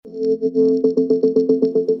Welcome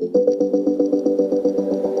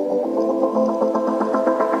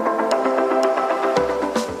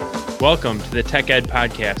to the Tech Ed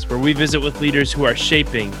Podcast, where we visit with leaders who are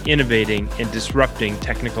shaping, innovating, and disrupting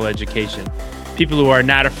technical education. People who are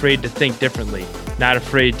not afraid to think differently, not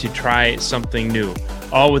afraid to try something new,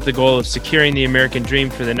 all with the goal of securing the American dream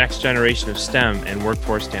for the next generation of STEM and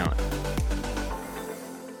workforce talent.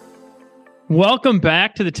 Welcome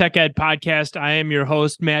back to the Tech Ed Podcast. I am your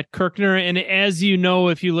host, Matt Kirkner. And as you know,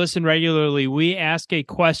 if you listen regularly, we ask a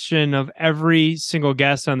question of every single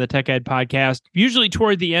guest on the Tech Ed Podcast, usually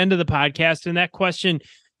toward the end of the podcast. And that question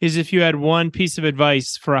is, if you had one piece of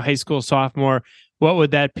advice for a high school sophomore, what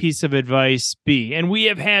would that piece of advice be? And we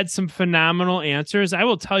have had some phenomenal answers. I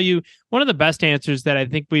will tell you, one of the best answers that I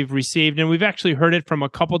think we've received, and we've actually heard it from a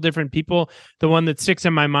couple different people. The one that sticks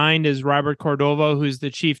in my mind is Robert Cordova, who's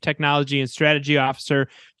the Chief Technology and Strategy Officer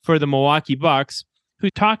for the Milwaukee Bucks,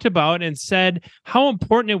 who talked about and said how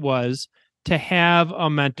important it was to have a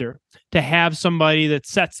mentor, to have somebody that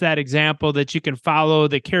sets that example that you can follow,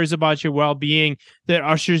 that cares about your well-being, that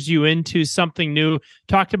ushers you into something new.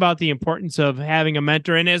 Talked about the importance of having a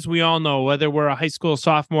mentor. And as we all know, whether we're a high school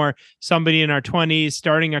sophomore, somebody in our 20s,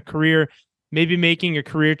 starting a career, maybe making a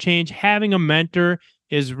career change, having a mentor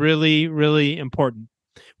is really, really important.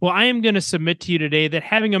 Well, I am going to submit to you today that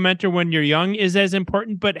having a mentor when you're young is as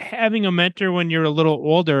important, but having a mentor when you're a little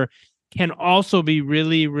older can also be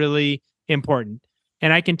really, really important.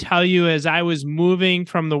 And I can tell you, as I was moving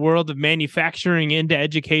from the world of manufacturing into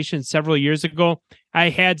education several years ago, I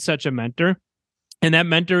had such a mentor. And that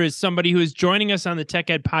mentor is somebody who is joining us on the Tech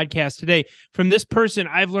Ed Podcast today. From this person,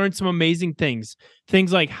 I've learned some amazing things.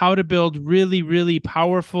 Things like how to build really, really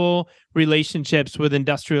powerful relationships with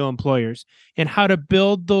industrial employers, and how to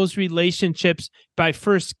build those relationships by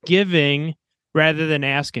first giving rather than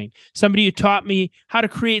asking. Somebody who taught me how to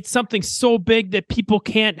create something so big that people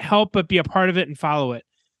can't help but be a part of it and follow it.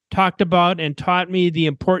 Talked about and taught me the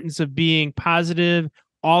importance of being positive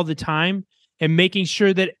all the time and making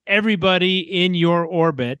sure that everybody in your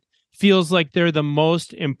orbit feels like they're the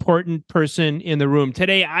most important person in the room.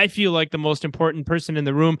 Today, I feel like the most important person in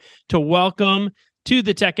the room to welcome to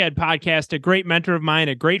the Tech Ed Podcast, a great mentor of mine,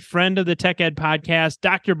 a great friend of the Tech Ed Podcast,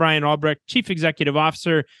 Dr. Brian Albrecht, Chief Executive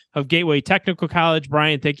Officer of Gateway Technical College.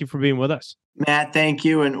 Brian, thank you for being with us. Matt, thank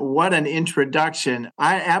you. And what an introduction.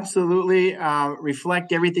 I absolutely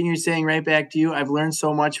reflect everything you're saying right back to you. I've learned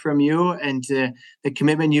so much from you and the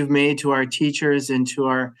commitment you've made to our teachers and to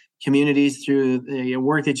our communities through the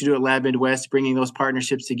work that you do at Lab Midwest. Bringing those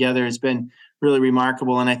partnerships together has been really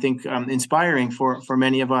remarkable and I think inspiring for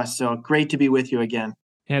many of us. So great to be with you again.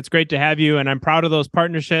 Yeah, it's great to have you, and I'm proud of those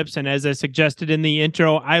partnerships. And as I suggested in the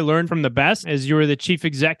intro, I learned from the best as you were the chief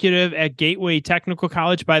executive at Gateway Technical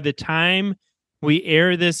College. By the time we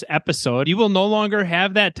air this episode, you will no longer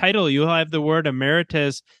have that title. You'll have the word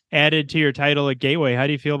emeritus added to your title at Gateway. How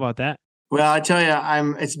do you feel about that? Well, I tell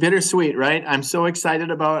you, it's bittersweet, right? I'm so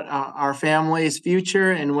excited about our family's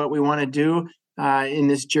future and what we want to do in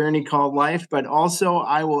this journey called life, but also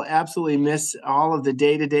I will absolutely miss all of the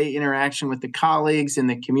day-to-day interaction with the colleagues and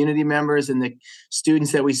the community members and the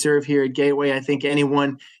students that we serve here at Gateway. I think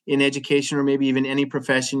anyone in education or maybe even any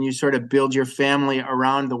profession, you sort of build your family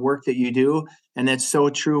around the work that you do. And that's so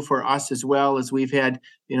true for us as well, as we've had,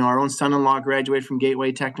 our own son-in-law graduate from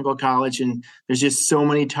Gateway Technical College. And there's just so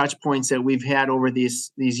many touch points that we've had over these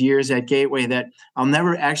years at Gateway that I'll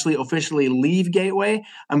never actually officially leave Gateway.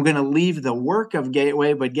 I'm going to leave the work of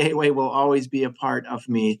Gateway, but Gateway will always be a part of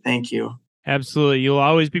me. Thank you. Absolutely. You'll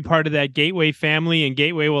always be part of that Gateway family, and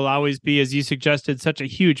Gateway will always be, as you suggested, such a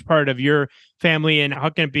huge part of your family. And how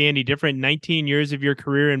can it be any different? 19 years of your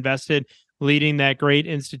career invested leading that great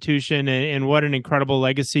institution, and what an incredible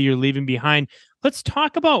legacy you're leaving behind. Let's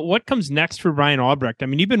talk about what comes next for Brian Albrecht. I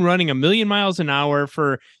mean, you've been running a million miles an hour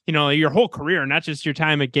for, your whole career, not just your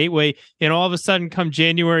time at Gateway. And all of a sudden, come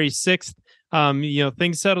January 6th,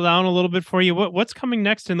 things settle down a little bit for you. What's coming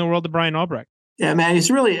next in the world of Brian Albrecht? Yeah, man, it's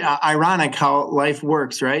really ironic how life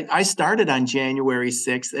works, right? I started on January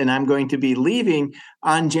 6th, and I'm going to be leaving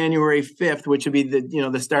on January 5th, which would be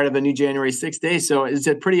the start of a new January 6th day. So it's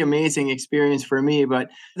a pretty amazing experience for me, but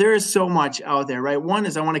there is so much out there, right? One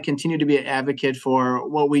is I want to continue to be an advocate for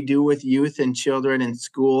what we do with youth and children and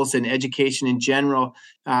schools and education in general.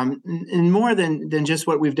 And more than just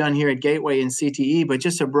what we've done here at Gateway and CTE, but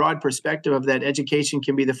just a broad perspective of that education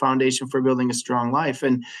can be the foundation for building a strong life.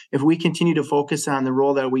 And if we continue to focus on the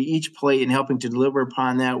role that we each play in helping to deliver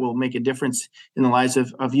upon that, will make a difference in the lives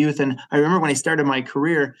of youth. And I remember when I started my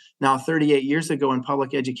career now 38 years ago in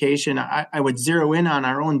public education, I would zero in on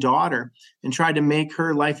our own daughter and try to make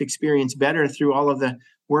her life experience better through all of the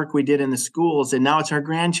work we did in the schools, and now it's our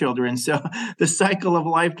grandchildren. So the cycle of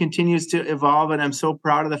life continues to evolve, and I'm so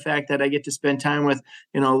proud of the fact that I get to spend time with,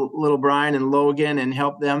 little Brian and Logan and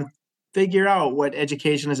help them figure out what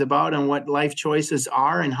education is about and what life choices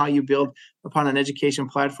are and how you build upon an education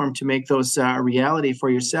platform to make those a reality for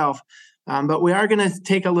yourself. But we are going to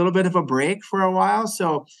take a little bit of a break for a while.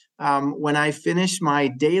 So when I finish my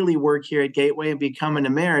daily work here at Gateway and become an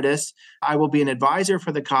emeritus, I will be an advisor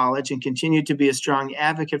for the college and continue to be a strong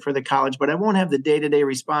advocate for the college, but I won't have the day-to-day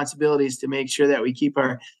responsibilities to make sure that we keep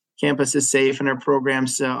our campuses safe and our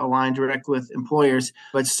programs aligned directly with employers,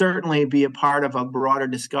 but certainly be a part of a broader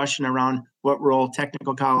discussion around what role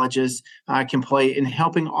technical colleges can play in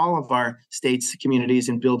helping all of our states, communities,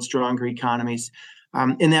 and build stronger economies.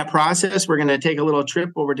 In that process, we're going to take a little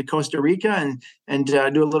trip over to Costa Rica and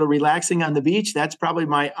do a little relaxing on the beach. That's probably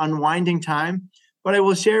my unwinding time. But I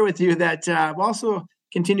will share with you that I've also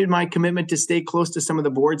continued my commitment to stay close to some of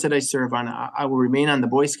the boards that I serve on. I will remain on the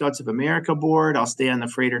Boy Scouts of America board. I'll stay on the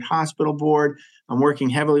Froedtert Hospital board. I'm working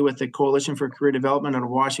heavily with the Coalition for Career Development out of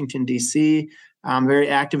Washington, D.C. I'm very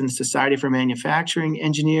active in the Society for Manufacturing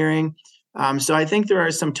Engineering. So I think there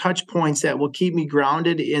are some touch points that will keep me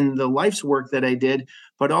grounded in the life's work that I did,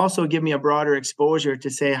 but also give me a broader exposure to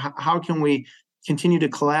say, how can we continue to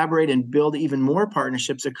collaborate and build even more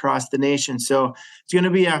partnerships across the nation? So it's going to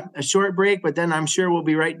be a short break, but then I'm sure we'll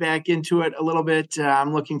be right back into it a little bit.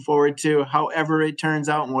 I'm looking forward to however it turns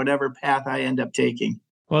out and whatever path I end up taking.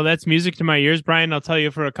 Well, that's music to my ears, Brian. I'll tell you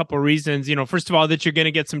for a couple of reasons. First of all, that you're going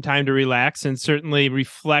to get some time to relax and certainly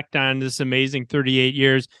reflect on this amazing 38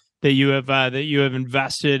 years that you have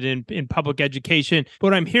invested in public education.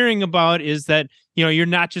 What I'm hearing about is that you're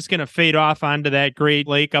not just going to fade off onto that great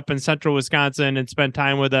lake up in central Wisconsin and spend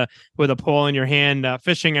time with a pole in your hand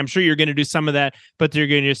fishing. I'm sure you're going to do some of that, but you're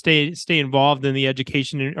going to stay involved in the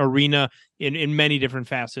education arena in many different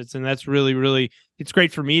facets, and that's really, really, it's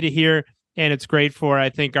great for me to hear. And it's great for,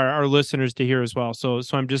 I think, our listeners to hear as well. So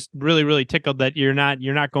I'm just really, really tickled that you're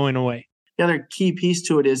not going away. The other key piece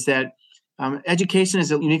to it is that education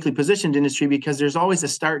is a uniquely positioned industry because there's always a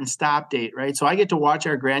start and stop date, right? So I get to watch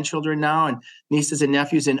our grandchildren now and nieces and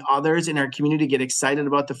nephews and others in our community get excited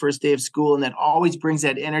about the first day of school. And that always brings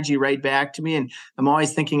that energy right back to me. And I'm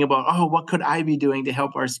always thinking about, what could I be doing to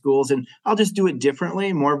help our schools? And I'll just do it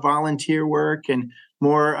differently, more volunteer work and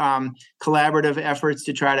more collaborative efforts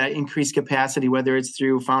to try to increase capacity, whether it's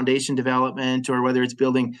through foundation development or whether it's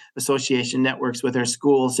building association networks with our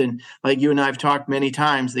schools. And like you and I have talked many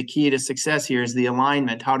times, the key to success here is the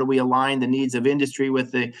alignment. How do we align the needs of industry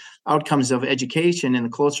with the outcomes of education? And the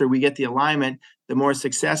closer we get the alignment, the more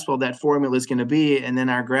successful that formula is going to be. And then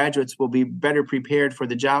our graduates will be better prepared for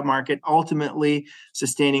the job market, ultimately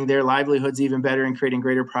sustaining their livelihoods even better and creating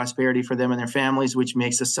greater prosperity for them and their families, which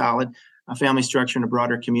makes a solid family structure in a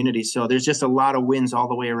broader community. So there's just a lot of wins all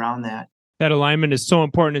the way around that. That alignment is so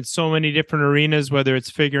important in so many different arenas, whether it's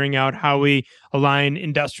figuring out how we align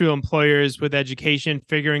industrial employers with education,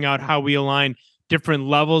 figuring out how we align different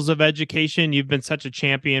levels of education. You've been such a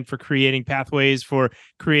champion for creating pathways, for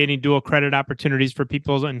creating dual credit opportunities for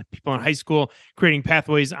people in high school, creating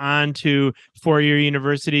pathways on to four-year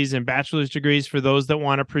universities and bachelor's degrees for those that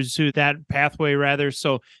want to pursue that pathway rather.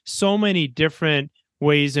 So many different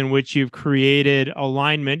ways in which you've created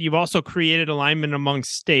alignment. You've also created alignment among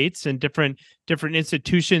states and different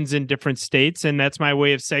institutions in different states. And that's my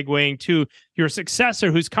way of segueing to your successor,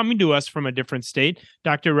 who's coming to us from a different state.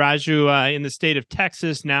 Dr. Raju in the state of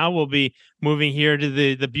Texas now will be moving here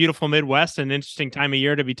to the beautiful Midwest. An interesting time of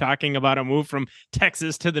year to be talking about a move from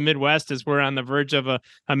Texas to the Midwest as we're on the verge of a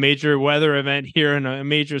major weather event here and a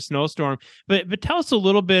major snowstorm. But tell us a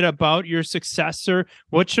little bit about your successor.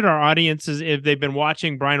 What should our audiences, if they've been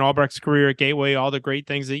watching Brian Albrecht's career at Gateway, all the great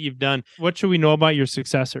things that you've done, what should we know about your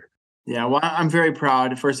successor? Yeah, well, I'm very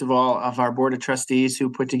proud, first of all, of our board of trustees who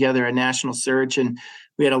put together a national search. And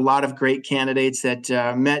we had a lot of great candidates that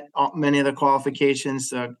met many of the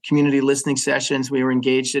qualifications, community listening sessions. We were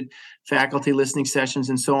engaged at faculty listening sessions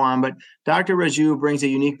and so on. But Dr. Raju brings a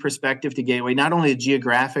unique perspective to Gateway, not only a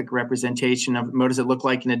geographic representation of what does it look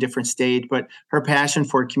like in a different state, but her passion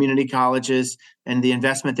for community colleges and the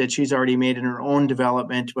investment that she's already made in her own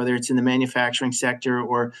development, whether it's in the manufacturing sector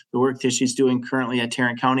or the work that she's doing currently at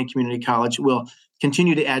Tarrant County Community College, will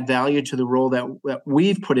continue to add value to the role that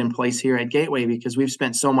we've put in place here at Gateway, because we've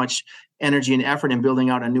spent so much energy and effort in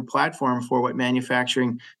building out a new platform for what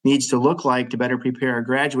manufacturing needs to look like to better prepare our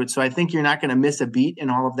graduates. So I think you're not going to miss a beat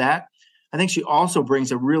in all of that. I think she also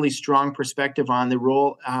brings a really strong perspective on the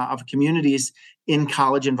role of communities in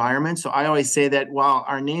college environments. So I always say that while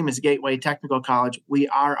our name is Gateway Technical College, we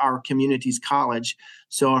are our community's college.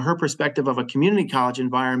 So her perspective of a community college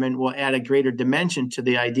environment will add a greater dimension to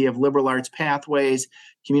the idea of liberal arts pathways,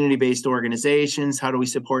 community-based organizations, how do we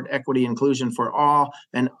support equity inclusion for all,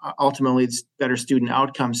 and ultimately it's better student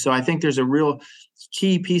outcomes. So I think there's a real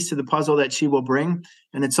key piece to the puzzle that she will bring.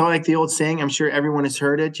 And it's all like the old saying, I'm sure everyone has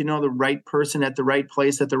heard it, the right person at the right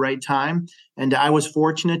place at the right time. And I was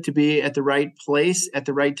fortunate to be at the right place at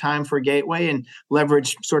the right time for Gateway and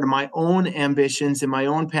leverage sort of my own ambitions and my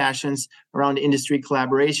own passions around industry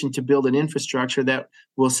collaboration to build an infrastructure that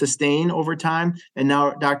will sustain over time. And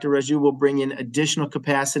now Dr. Raju will bring in additional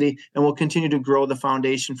capacity and will continue to grow the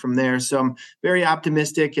foundation from there. So I'm very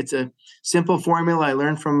optimistic. It's a simple formula I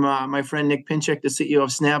learned from my friend Nick Pinchuk, the CEO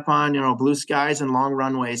of Snap-on, blue skies and long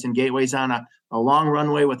runways, and Gateway's on a long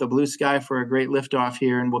runway with a blue sky for a great liftoff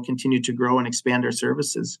here, and we'll continue to grow and expand our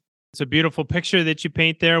services. It's a beautiful picture that you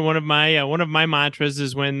paint there. One of my mantras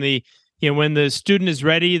is when the student is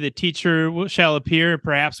ready, the teacher shall appear.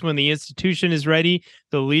 Perhaps when the institution is ready,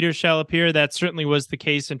 the leader shall appear. That certainly was the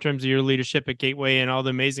case in terms of your leadership at Gateway and all the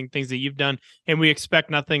amazing things that you've done. And we expect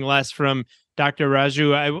nothing less from Dr.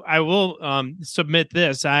 Raju. I will submit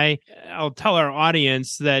this. I'll tell our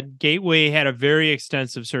audience that Gateway had a very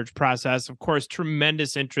extensive search process. Of course,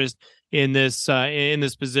 tremendous interest in this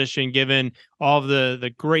position, given all of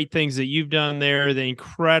the great things that you've done there, the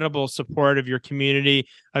incredible support of your community,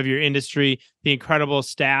 of your industry, the incredible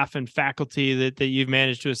staff and faculty that you've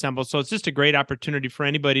managed to assemble. So it's just a great opportunity for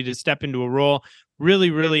anybody to step into a role.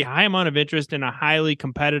 Really, really high amount of interest in a highly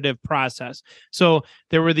competitive process. So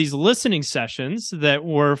there were these listening sessions that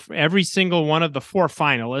were every single one of the 4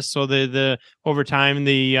 finalists. So the over time,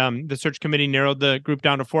 the search committee narrowed the group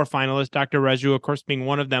down to 4 finalists, Dr. Raju, of course, being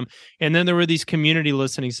one of them. And then there were these community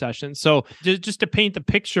listening sessions. So just to paint the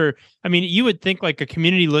picture, I mean, you would think like a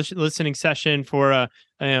community listening session for a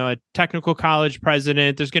technical college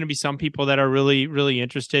president, there's going to be some people that are really, really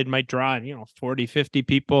interested, might draw, 40, 50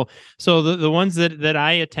 people. So the ones that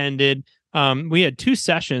I attended, we had 2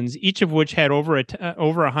 sessions, each of which had over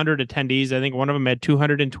 100 attendees. I think one of them had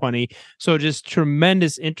 220. So just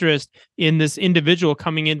tremendous interest in this individual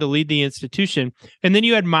coming in to lead the institution. And then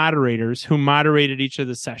you had moderators who moderated each of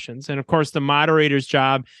the sessions. And of course, the moderator's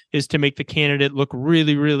job is to make the candidate look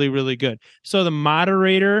really, really, really good. So the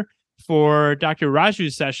moderator for Dr.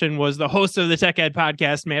 Raju's session was the host of the Tech Ed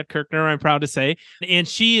podcast, Matt Kirkner, I'm proud to say. And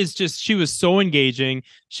she was so engaging.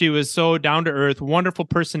 She was so down to earth, wonderful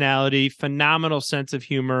personality, phenomenal sense of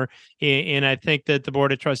humor. And I think that the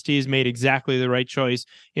Board of Trustees made exactly the right choice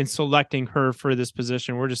in selecting her for this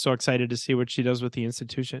position. We're just so excited to see what she does with the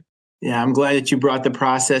institution. Yeah, I'm glad that you brought the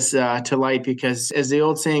process to light, because as the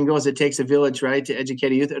old saying goes, it takes a village, right, to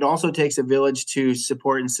educate a youth. It also takes a village to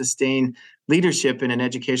support and sustain leadership in an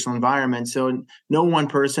educational environment. So no one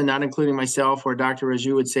person, not including myself or Dr.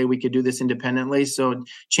 Raju, would say we could do this independently. So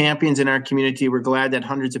champions in our community, we're glad that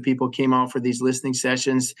hundreds of people came out for these listening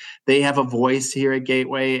sessions. They have a voice here at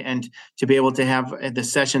Gateway, and to be able to have the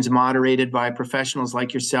sessions moderated by professionals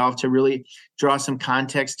like yourself to really draw some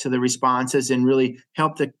context to the responses and really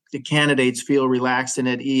help the candidates feel relaxed and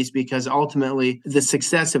at ease, because ultimately the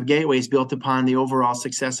success of Gateway is built upon the overall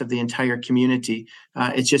success of the entire community.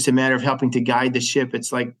 It's just a matter of helping to guide the ship.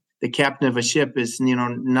 It's like the captain of a ship is,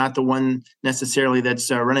 not the one necessarily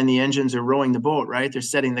that's running the engines or rowing the boat, right? They're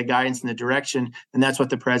setting the guidance and the direction, and that's what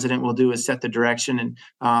the president will do, is set the direction. And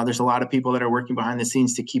there's a lot of people that are working behind the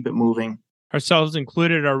scenes to keep it moving. Ourselves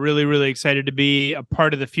included, are really, really excited to be a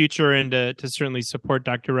part of the future and to certainly support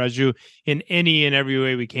Dr. Raju in any and every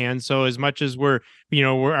way we can. So as much as we're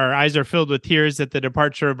our eyes are filled with tears at the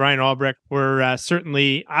departure of Brian Albrecht, we're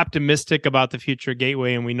certainly optimistic about the future of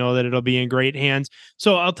Gateway, and we know that it'll be in great hands.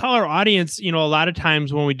 So I'll tell our audience, a lot of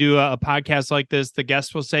times when we do a podcast like this, the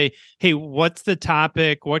guests will say, hey, what's the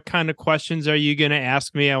topic? What kind of questions are you going to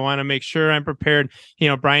ask me? I want to make sure I'm prepared.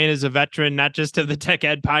 Brian is a veteran, not just of the Tech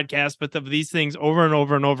Ed podcast, but of these things over and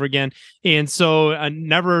over and over again. And so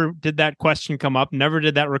never did that question come up, never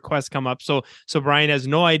did that request come up. So Brian has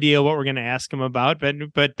no idea what we're going to ask him about,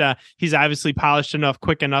 but he's obviously polished enough,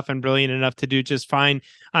 quick enough, and brilliant enough to do just fine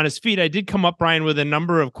on his feet. I did come up, Brian, with a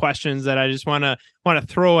number of questions that I just want to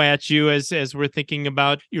throw at you as we're thinking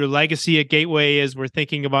about your legacy at Gateway, as we're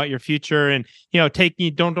thinking about your future, and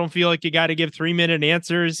don't feel like you got to give 3-minute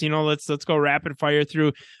answers. Let's go rapid fire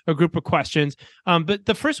through a group of questions. But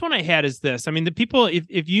the first one I had is this. I mean, the people,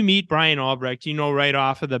 if you meet Brian Albrecht, right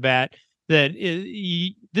off of the bat, that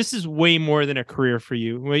this is way more than a career for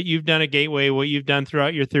you. What you've done at Gateway, what you've done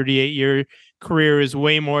throughout your 38-year career is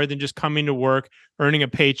way more than just coming to work, earning a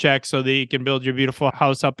paycheck so that you can build your beautiful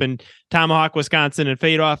house up in Tomahawk, Wisconsin, and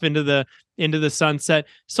fade off into the sunset.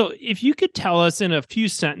 So if you could tell us in a few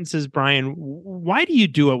sentences, Brian, why do you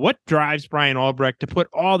do it? What drives Brian Albrecht to put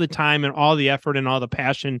all the time and all the effort and all the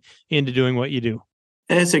passion into doing what you do?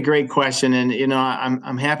 It's a great question. And,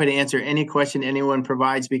 I'm happy to answer any question anyone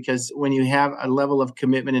provides, because when you have a level of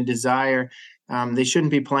commitment and desire, they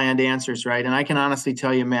shouldn't be planned answers, right? And I can honestly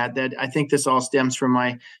tell you, Matt, that I think this all stems from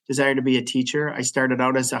my desire to be a teacher. I started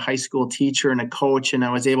out as a high school teacher and a coach, and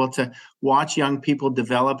I was able to watch young people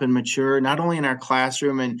develop and mature, not only in our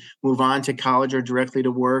classroom and move on to college or directly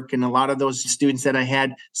to work. And a lot of those students that I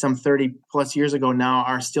had some 30 plus years ago now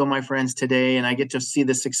are still my friends today. And I get to see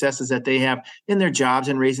the successes that they have in their jobs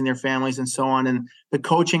and raising their families and so on. And the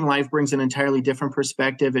coaching life brings an entirely different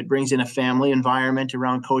perspective. It brings in a family environment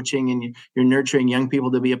around coaching, and you're nurturing young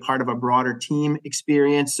people to be a part of a broader team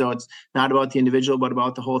experience. So it's not about the individual, but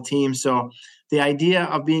about the whole team. So the idea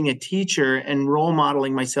of being a teacher and role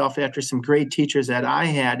modeling myself after some great teachers that I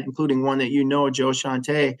had, including one that Joe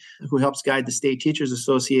Shante, who helps guide the State Teachers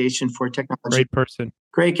Association for technology. Great person.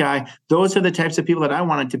 Great guy. Those are the types of people that I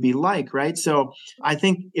wanted to be like, right? So I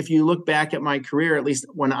think if you look back at my career, at least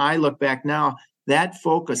when I look back now, that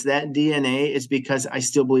focus, that DNA is because I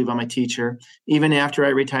still believe I'm a teacher. Even after I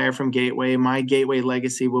retire from Gateway, my Gateway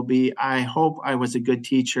legacy will be, I hope I was a good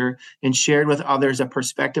teacher and shared with others a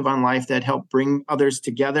perspective on life that helped bring others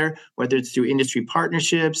together, whether it's through industry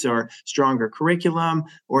partnerships or stronger curriculum,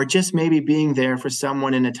 or just maybe being there for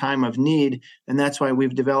someone in a time of need. And that's why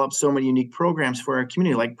we've developed so many unique programs for our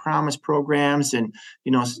community, like Promise programs and,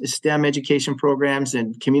 STEM education programs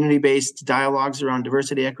and community-based dialogues around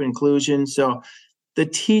diversity, equity, inclusion. So the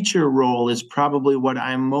teacher role is probably what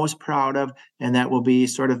I'm most proud of, and that will be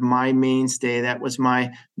sort of my mainstay. That was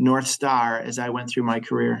my North Star as I went through my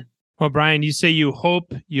career. Well, Brian, you say you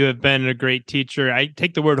hope you have been a great teacher. I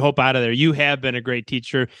take the word hope out of there. You have been a great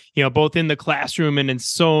teacher, both in the classroom and in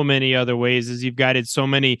so many other ways, as you've guided so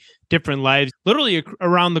many different lives, literally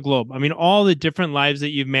around the globe. I mean, all the different lives that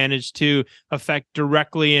you've managed to affect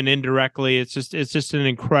directly and indirectly. It's just an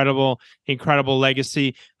incredible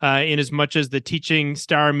legacy. In as much as the teaching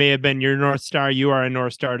star may have been your North Star, you are a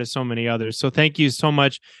North Star to so many others. So thank you so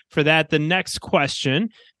much for that. The next question,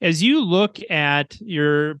 as you look at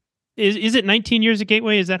your Is it 19 years at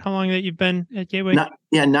Gateway? Is that how long that you've been at Gateway?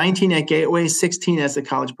 19 at Gateway, 16 as the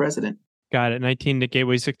college president. Got it. 19 at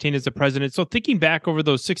Gateway, 16 as the president. So thinking back over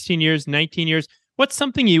those 16 years, 19 years, what's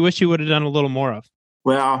something you wish you would have done a little more of?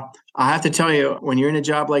 Well, I have to tell you, when you're in a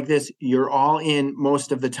job like this, you're all in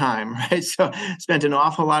most of the time, right? So spent an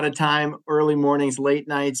awful lot of time, early mornings, late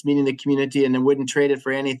nights, meeting the community, and I wouldn't trade it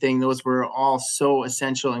for anything. Those were all so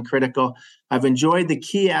essential and critical. I've enjoyed the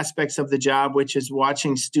key aspects of the job, which is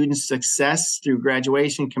watching students' success through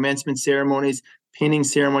graduation, commencement ceremonies, pinning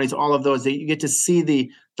ceremonies, all of those. You get to see the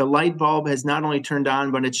light bulb has not only turned on,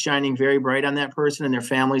 but it's shining very bright on that person, and their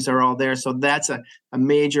families are all there. So that's a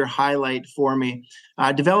major highlight for me.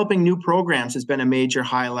 Developing new programs has been a major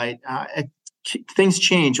highlight. Things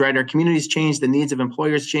change, right? Our communities change, the needs of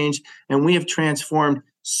employers change, and we have transformed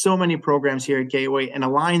so many programs here at Gateway and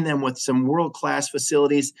aligned them with some world-class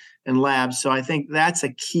facilities and labs. So I think that's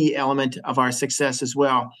a key element of our success as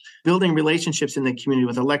well. Building relationships in the community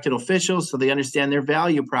with elected officials so they understand their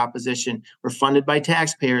value proposition. We're funded by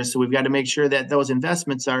taxpayers, so we've got to make sure that those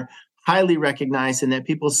investments are highly recognized and that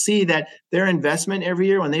people see that their investment every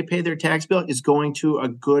year when they pay their tax bill is going to a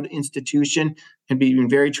good institution, and being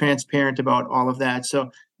very transparent about all of that.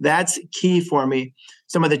 So that's key for me.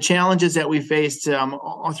 Some of the challenges that we faced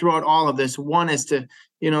throughout all of this, one is to,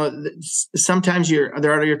 sometimes they're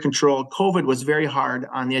out of your control. COVID was very hard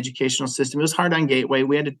on the educational system. It was hard on Gateway.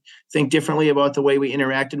 We had to think differently about the way we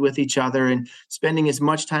interacted with each other, and spending as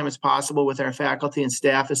much time as possible with our faculty and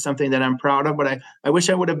staff is something that I'm proud of, but I wish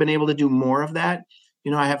I would have been able to do more of that.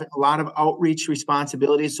 I have a lot of outreach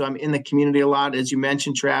responsibilities, so I'm in the community a lot, as you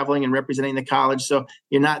mentioned, traveling and representing the college. So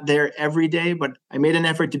you're not there every day, but I made an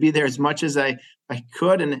effort to be there as much as I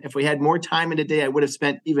could. And if we had more time in a day, I would have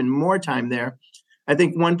spent even more time there. I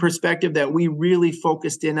think one perspective that we really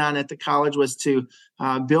focused in on at the college was to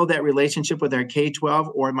build that relationship with our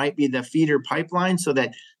K-12, or it might be the feeder pipeline, so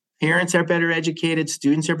that Parents are better educated,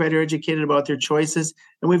 students are better educated about their choices,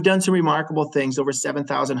 and we've done some remarkable things. Over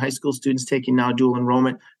 7,000 high school students taking now dual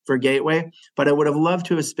enrollment for Gateway. But I would have loved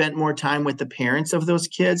to have spent more time with the parents of those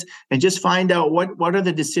kids and just find out what are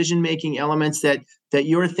the decision-making elements that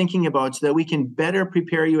you're thinking about so that we can better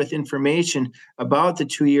prepare you with information about the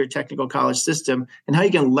two-year technical college system and how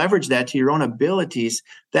you can leverage that to your own abilities.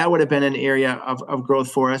 That would have been an area of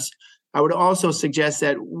growth for us. I would also suggest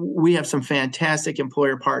that we have some fantastic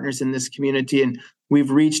employer partners in this community, and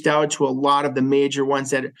we've reached out to a lot of the major ones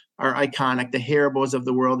that are iconic, the Haribos of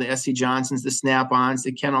the world, the SC Johnsons, the Snap-ons,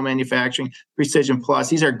 the Kennel Manufacturing, Precision Plus.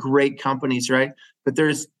 These are great companies, right? But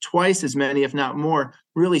there's twice as many, if not more,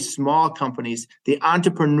 really small companies, the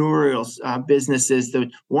entrepreneurial businesses,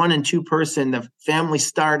 the 1 and 2 person, the family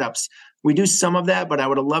startups. We do some of that, but I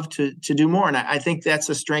would have loved to do more. And I think that's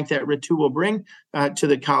a strength that Ritu will bring to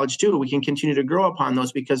the college too. We can continue to grow upon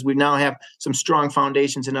those because we now have some strong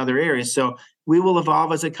foundations in other areas. So we will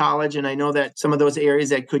evolve as a college. And I know that some of those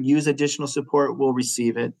areas that could use additional support will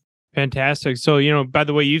receive it. Fantastic. So, by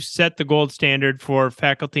the way, you've set the gold standard for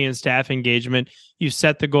faculty and staff engagement. You've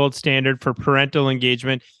set the gold standard for parental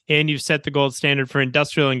engagement, and you've set the gold standard for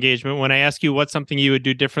industrial engagement. When I ask you what's something you would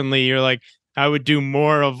do differently, you're like, I would do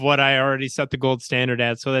more of what I already set the gold standard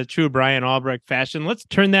at. So that's true Brian Albrecht fashion. Let's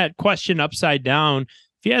turn that question upside down.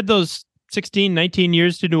 If you had those 16, 19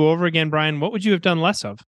 years to do over again, Brian, what would you have done less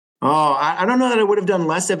of? Oh, I don't know that I would have done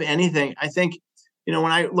less of anything. I think, when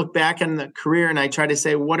I look back on the career and I try to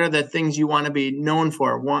say, what are the things you want to be known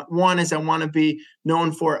for? One is I want to be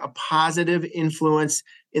known for a positive influence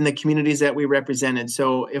in the communities that we represented.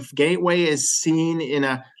 So if Gateway is seen in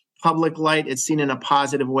a public light, it's seen in a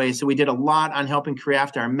positive way. So we did a lot on helping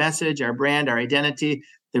craft our message, our brand, our identity,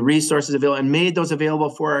 the resources available, and made those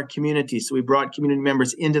available for our community. So we brought community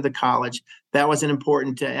members into the college. That was an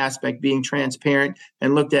important aspect, being transparent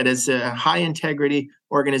and looked at as a high integrity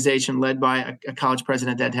organization led by a college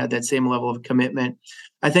president that had that same level of commitment.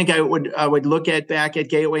 I think I would look back at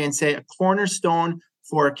Gateway and say a cornerstone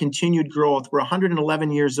for continued growth. We're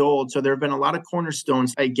 111 years old, so there have been a lot of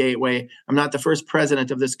cornerstones at Gateway. I'm not the first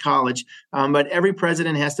president of this college, but every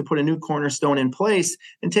president has to put a new cornerstone in place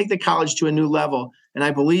and take the college to a new level. And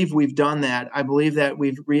I believe we've done that. I believe that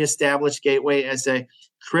we've reestablished Gateway as a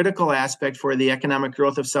critical aspect for the economic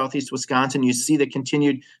growth of Southeast Wisconsin. You see the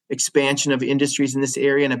continued expansion of industries in this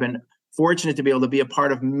area, and I've been fortunate to be able to be a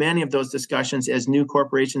part of many of those discussions as new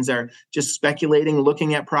corporations are just speculating,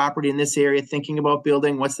 looking at property in this area, thinking about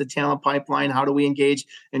building, what's the talent pipeline, how do we engage?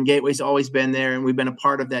 And Gateway's always been there, and we've been a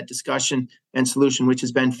part of that discussion and solution, which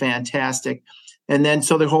has been fantastic. And then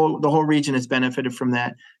so the whole region has benefited from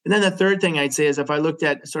that. And then the third thing I'd say is if I looked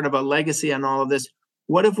at sort of a legacy on all of this,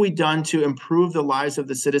 what have we done to improve the lives of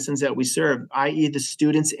the citizens that we serve, i.e. the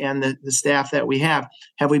students and the staff that we have?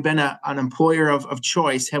 Have we been an employer of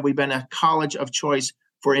choice? Have we been a college of choice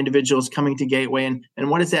for individuals coming to Gateway? And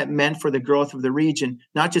what has that meant for the growth of the region?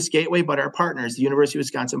 Not just Gateway, but our partners, the University of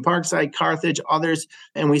Wisconsin-Parkside, Carthage, others.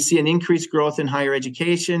 And we see an increased growth in higher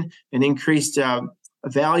education, an increased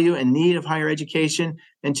value and need of higher education.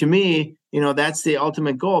 And to me, that's the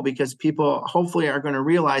ultimate goal, because people hopefully are going to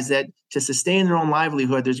realize that to sustain their own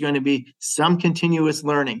livelihood, there's going to be some continuous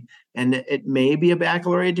learning. And it may be a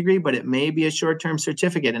baccalaureate degree, but it may be a short-term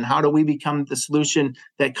certificate. And how do we become the solution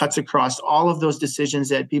that cuts across all of those decisions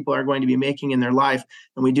that people are going to be making in their life?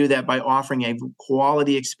 And we do that by offering a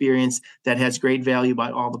quality experience that has great value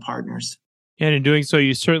by all the partners. And in doing so,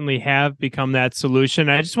 you certainly have become that solution.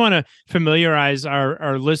 I just want to familiarize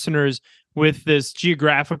our listeners with this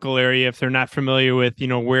geographical area, if they're not familiar with,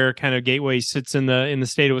 where kind of Gateway sits in the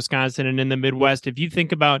state of Wisconsin and in the Midwest. If you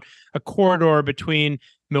think about a corridor between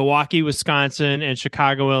Milwaukee, Wisconsin, and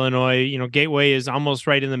Chicago, Illinois, Gateway is almost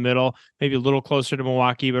right in the middle, maybe a little closer to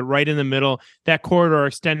Milwaukee, but right in the middle. That corridor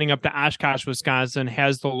extending up to Oshkosh, Wisconsin,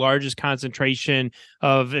 has the largest concentration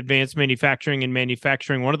of advanced manufacturing and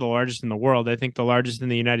manufacturing, one of the largest in the world. I think the largest in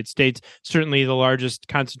the United States, certainly the largest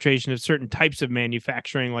concentration of certain types of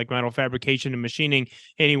manufacturing, like metal fabrication and machining,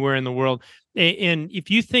 anywhere in the world. And if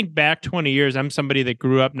you think back 20 years, I'm somebody that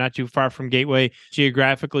grew up not too far from Gateway,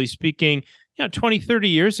 geographically speaking. 20, 30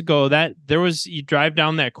 years ago, that you drive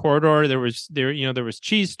down that corridor, there was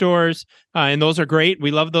cheese stores, and those are great.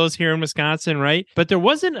 We love those here in Wisconsin, right? But there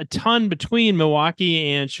wasn't a ton between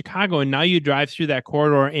Milwaukee and Chicago, and now you drive through that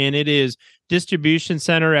corridor, and it is distribution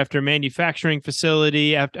center after manufacturing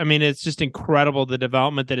facility. It's just incredible, the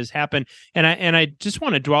development that has happened. And I just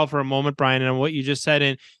want to dwell for a moment, Brian, on what you just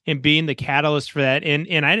said and being the catalyst for that.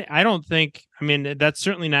 And I don't think, that's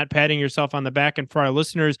certainly not patting yourself on the back. And for our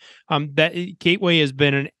listeners, that Gateway has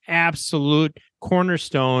been an absolute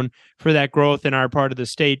cornerstone for that growth in our part of the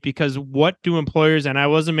state. Because what do employers, and I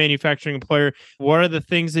was a manufacturing employer, what are the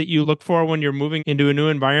things that you look for when you're moving into a new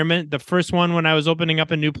environment? The first one, when I was opening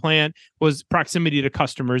up a new plant, was proximity to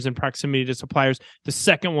customers and proximity to suppliers. The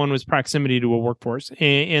second one was proximity to a workforce.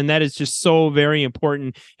 And that is just so very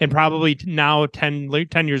important. And probably now 10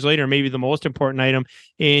 years later, maybe the most important item.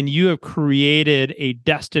 And you have created a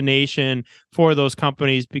destination for those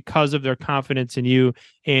companies because of their confidence in you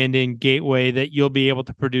and in Gateway, that you'll be able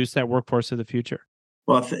to produce that workforce of the future.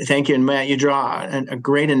 Well, thank you. And Matt, you draw a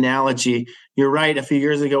great analogy. You're right. A few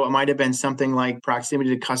years ago, it might have been something like proximity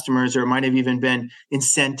to customers, or it might have even been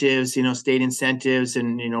incentives, state incentives,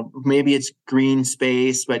 and, maybe it's green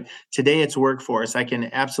space. But today it's workforce. I can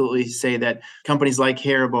absolutely say that companies like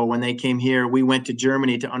Haribo, when they came here, we went to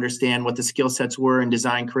Germany to understand what the skill sets were and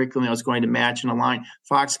design curriculum that was going to match and align.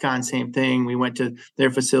 Foxconn, same thing. We went to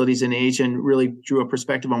their facilities in Asia and really drew a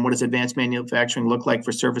perspective on what does advanced manufacturing look like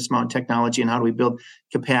for surface mount technology and how do we build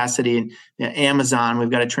capacity. And Amazon,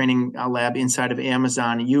 we've got a training lab inside of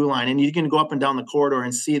Amazon, Uline, and you can go up and down the corridor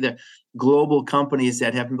and see the global companies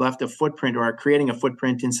that have left a footprint or are creating a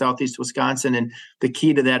footprint in Southeast Wisconsin. And the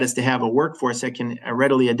key to that is to have a workforce that can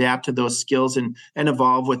readily adapt to those skills and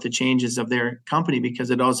evolve with the changes of their company, because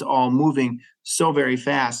it is all moving so very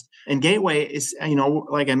fast. And Gateway is,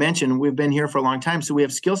 like I mentioned, we've been here for a long time. So we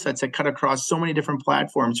have skill sets that cut across so many different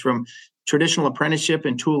platforms, from traditional apprenticeship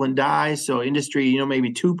and tool and die. So industry,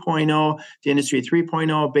 maybe 2.0 to industry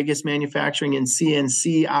 3.0, biggest manufacturing and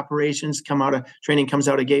CNC operations training comes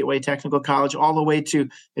out of Gateway Technical College, all the way to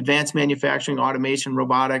advanced manufacturing, automation,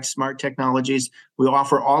 robotics, smart technologies. We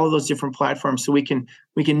offer all of those different platforms so we can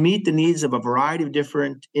meet the needs of a variety of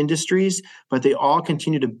different industries, but they all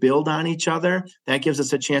continue to build on each other. That gives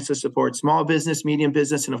us a chance to support small business, medium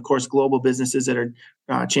business, and of course, global businesses that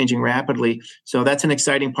are changing rapidly. So that's an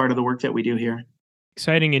exciting part of the work that we do here.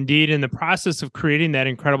 Exciting indeed. In the process of creating that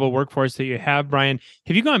incredible workforce that you have, Brian,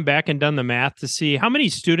 have you gone back and done the math to see how many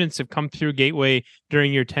students have come through Gateway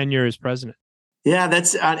during your tenure as president? Yeah,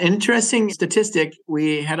 that's an interesting statistic.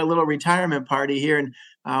 We had a little retirement party here, and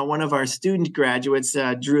one of our student graduates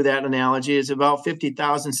drew that analogy. It's about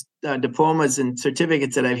 50,000 diplomas and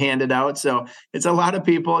certificates that I've handed out. So it's a lot of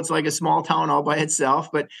people. It's like a small town all by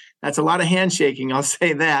itself, but that's a lot of handshaking, I'll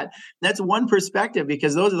say that. That's one perspective,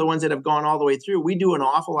 because those are the ones that have gone all the way through. We do an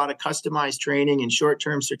awful lot of customized training and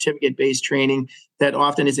short-term certificate-based training that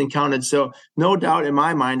often is encountered. So no doubt in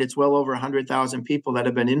my mind, it's well over 100,000 people that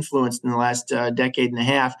have been influenced in the last decade and a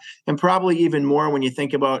half, and probably even more when you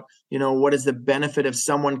think about, what is the benefit of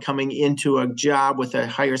someone coming into a job with a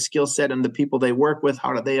higher skill set and the people they work with,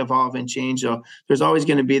 how do they evolve and change? So there's always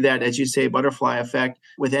going to be that, as you say, butterfly effect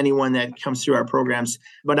with anyone that comes through our programs.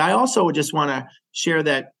 But I also just want to share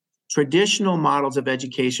that traditional models of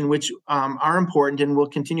education, which are important and will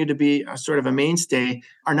continue to be a sort of a mainstay,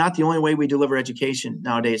 are not the only way we deliver education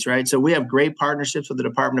nowadays, right? So we have great partnerships with the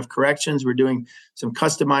Department of Corrections. We're doing some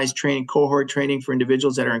customized training, cohort training for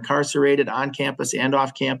individuals that are incarcerated on campus and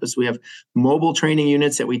off campus. We have mobile training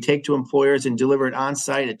units that we take to employers and deliver it on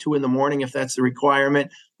site at 2 a.m. if that's the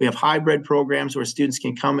requirement. We have hybrid programs where students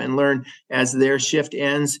can come and learn as their shift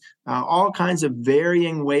ends. All kinds of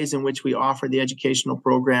varying ways in which we offer the educational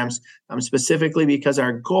programs, specifically because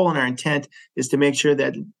our goal and our intent is to make sure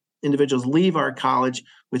that individuals leave our college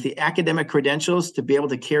with the academic credentials to be able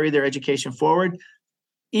to carry their education forward,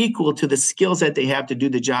 equal to the skills that they have to do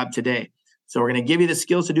the job today. So we're going to give you the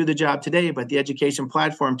skills to do the job today, but the education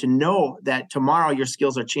platform to know that tomorrow your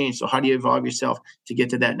skills are changed. So how do you evolve yourself to get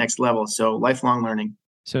to that next level? So lifelong learning.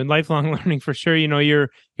 So in lifelong learning, for sure, you're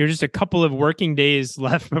just a couple of working days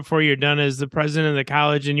left before you're done as the president of the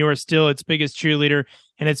college, and you are still its biggest cheerleader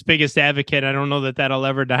and its biggest advocate. I don't know that that'll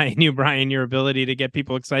ever die in you, Brian, your ability to get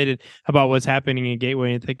people excited about what's happening in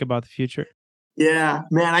Gateway and think about the future. Yeah,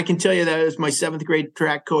 man, I can tell you that as my 7th grade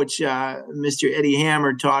track coach, Mr. Eddie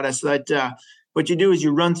Hammer, taught us that what you do is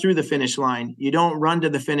you run through the finish line. You don't run to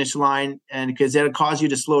the finish line, and because that'll cause you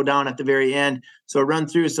to slow down at the very end. So run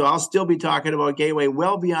through. So I'll still be talking about Gateway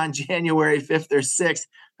well beyond January 5th or 6th,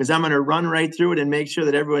 because I'm going to run right through it and make sure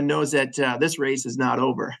that everyone knows that this race is not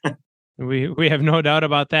over. We have no doubt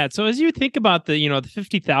about that. So as you think about the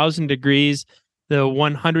 50,000 degrees, the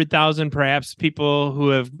 100,000 perhaps people who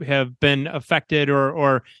have been affected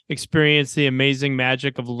or experienced the amazing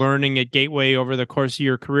magic of learning at Gateway over the course of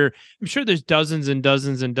your career, I'm sure there's dozens and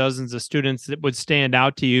dozens and dozens of students that would stand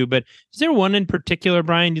out to you. But is there one in particular,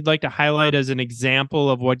 Brian, you'd like to highlight as an example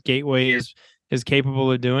of what Gateway is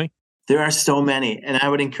capable of doing? There are so many, and I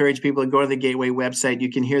would encourage people to go to the Gateway website.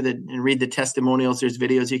 You can hear and read the testimonials. There's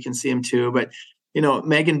videos, you can see them too. But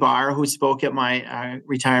Megan Barr, who spoke at my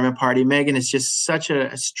retirement party. Megan is just such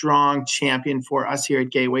a strong champion for us here at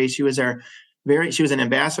Gateway. She was an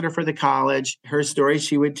ambassador for the college. Her story,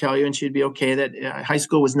 she would tell you, and she'd be okay, that high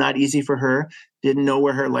school was not easy for her, didn't know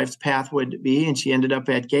where her life's path would be. And she ended up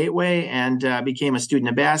at Gateway and became a student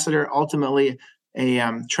ambassador, ultimately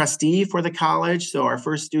a trustee for the college. So our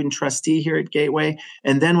first student trustee here at Gateway,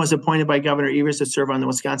 and then was appointed by Governor Evers to serve on the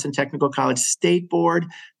Wisconsin Technical College State Board.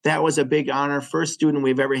 That was a big honor. First student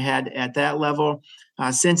we've ever had at that level.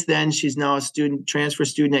 Since then, she's now a transfer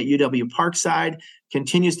student at UW Parkside,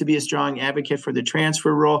 continues to be a strong advocate for the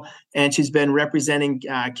transfer role, and she's been representing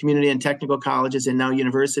community and technical colleges and now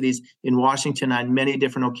universities in Washington on many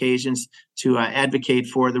different occasions to advocate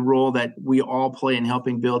for the role that we all play in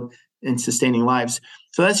helping build and sustaining lives.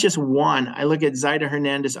 So that's just one. I look at Zaida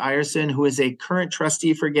Hernandez Ierson, who is a current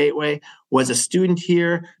trustee for Gateway, was a student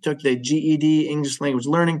here, took the GED English Language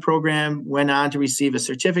Learning Program, went on to receive a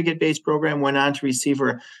certificate-based program, went on to receive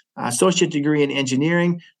her associate degree in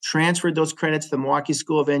engineering, transferred those credits to the Milwaukee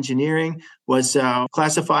School of Engineering, was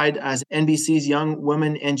classified as NBC's Young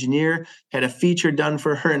Woman Engineer, had a feature done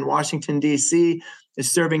for her in Washington, D.C., is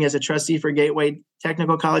serving as a trustee for Gateway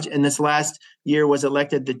Technical College, and this last year was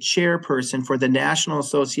elected the chairperson for the National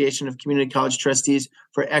Association of Community College Trustees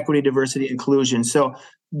for Equity, Diversity, Inclusion. So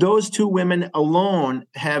those two women alone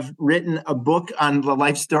have written a book on the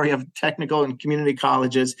life story of technical and community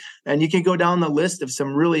colleges. And you can go down the list of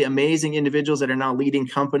some really amazing individuals that are now leading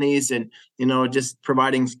companies and, just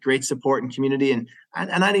providing great support and community. And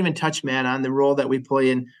not even touch, Matt, on the role that we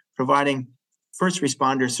play in providing first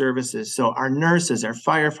responder services. So our nurses, our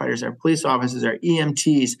firefighters, our police officers, our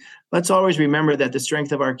EMTs, let's always remember that the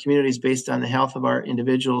strength of our community is based on the health of our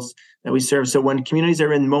individuals that we serve. So when communities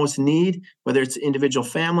are in most need, whether it's individual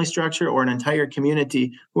family structure or an entire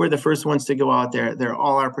community, who are the first ones to go out there? They're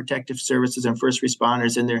all our protective services and first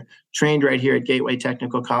responders, and they're trained right here at Gateway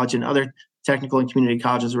Technical College and other technical and community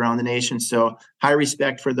colleges around the nation. So high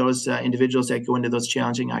respect for those individuals that go into those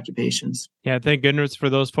challenging occupations. Yeah, thank goodness for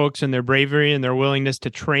those folks and their bravery and their willingness to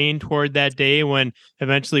train toward that day when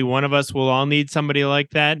eventually one of us will all need somebody like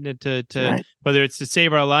that to right. Whether it's to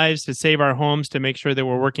save our lives, to save our homes, to make sure that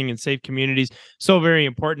we're working in safe communities. So very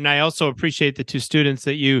important. I also appreciate the two students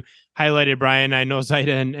that you highlighted, Brian. I know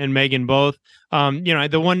Zaida and Megan both.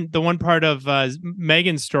 The one part of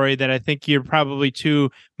Megan's story that I think you're probably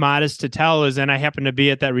too modest to tell is, and I happened to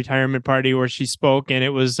be at that retirement party where she spoke, and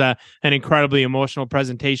it was an incredibly emotional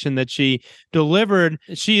presentation that she delivered.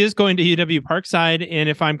 She is going to UW Parkside, and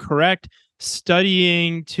if I'm correct,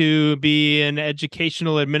 studying to be an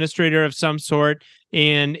educational administrator of some sort,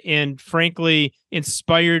 and frankly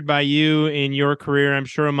inspired by you in your career, I'm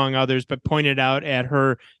sure among others, but pointed out at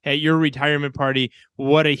your retirement party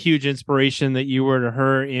what a huge inspiration that you were to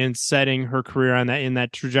her in setting her career in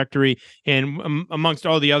that trajectory. And amongst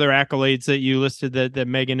all the other accolades that you listed that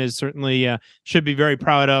Megan is certainly should be very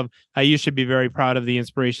proud of, you should be very proud of the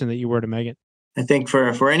inspiration that you were to Megan. I think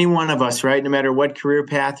for any one of us, right, no matter what career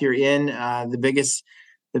path you're in, the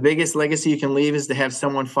biggest legacy you can leave is to have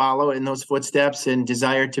someone follow in those footsteps and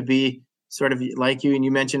desire to be sort of like you. And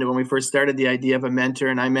you mentioned it when we first started, the idea of a mentor,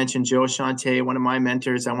 and I mentioned Joe Shante, one of my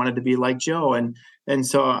mentors. I wanted to be like Joe, and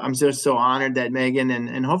so I'm just so honored that Megan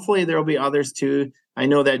and hopefully there will be others too. I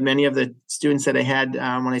know that many of the students that I had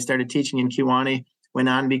when I started teaching in Kewanee went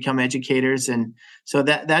on to become educators. And so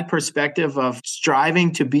that perspective of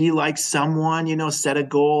striving to be like someone, set a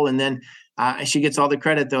goal, and then she gets all the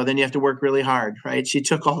credit, though. Then you have to work really hard, right? She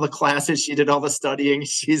took all the classes. She did all the studying.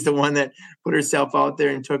 She's the one that put herself out there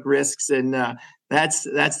and took risks. And that's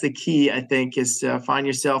the key, I think, is find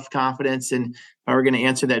your self-confidence. And if I were going to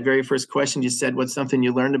answer that very first question you said, what's something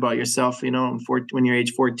you learned about yourself, when you're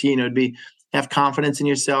age 14, it would be have confidence in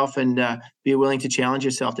yourself and be willing to challenge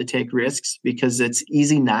yourself to take risks, because it's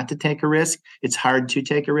easy not to take a risk. It's hard to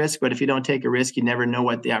take a risk, but if you don't take a risk, you never know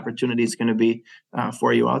what the opportunity is going to be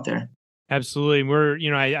for you out there.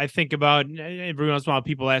 Absolutely. I think about every once in a while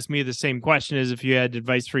people ask me the same question as if you had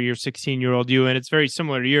advice for your 16-year-old you, and it's very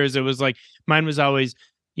similar to yours. It was like, mine was always,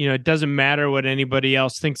 it doesn't matter what anybody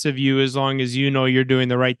else thinks of you as long as you know you're doing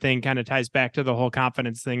the right thing. Kind of ties back to the whole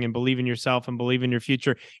confidence thing and believe in yourself and believe in your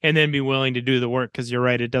future, and then be willing to do the work, because you're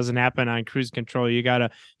right, it doesn't happen on cruise control. You gotta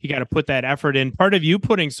put that effort in. Part of you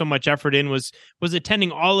putting so much effort in was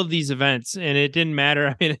attending all of these events, and it didn't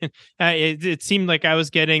matter. I mean, it seemed like I was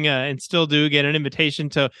getting and still do get an invitation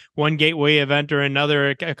to one Gateway event or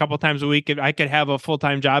another a couple times a week. I could have a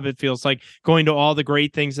full-time job, it feels like, going to all the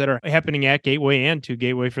great things that are happening at Gateway and to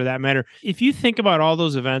Gateway for that matter. If you think about all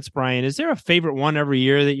those events, Brian, is there a favorite one every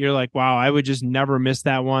year that you're like, wow, I would just never miss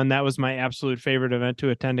that one? That was my absolute favorite event to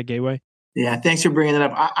attend at Gateway? Yeah, thanks for bringing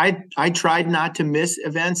that up. I tried not to miss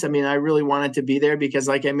events. I mean, I really wanted to be there because,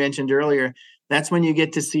 like I mentioned earlier, that's when you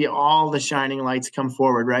get to see all the shining lights come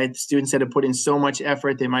forward, right? The students that have put in so much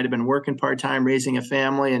effort. They might have been working part-time, raising a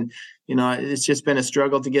family, and it's just been a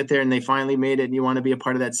struggle to get there, and they finally made it, and you want to be a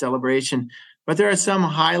part of that celebration. But there are some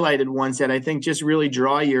highlighted ones that I think just really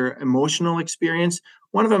draw your emotional experience.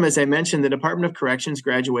 One of them, as I mentioned, the Department of Corrections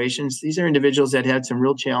graduations. These are individuals that had some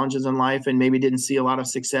real challenges in life and maybe didn't see a lot of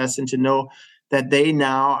success, and to know that they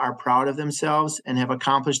now are proud of themselves and have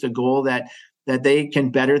accomplished a goal that they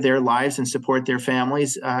can better their lives and support their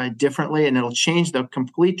families differently, and it'll change the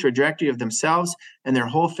complete trajectory of themselves and their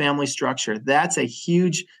whole family structure. That's a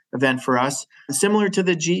huge event for us. Similar to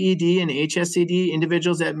the GED and HSCD,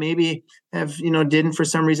 individuals that maybe have, didn't for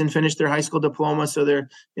some reason finish their high school diploma, so they're,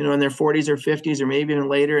 in their 40s or 50s or maybe even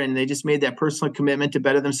later, and they just made that personal commitment to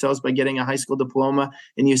better themselves by getting a high school diploma.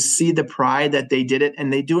 And you see the pride that they did it,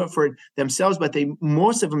 and they do it for themselves, but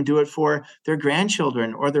most of them do it for their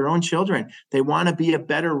grandchildren or their own children. They want to be a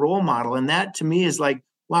better role model. And that to me is like,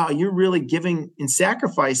 wow, you're really giving and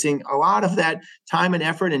sacrificing a lot of that time and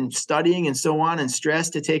effort and studying and so on and stress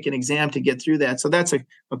to take an exam to get through that. So that's a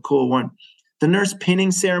cool one. The nurse pinning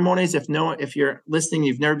ceremonies, if you're listening,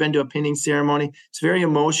 you've never been to a pinning ceremony, it's very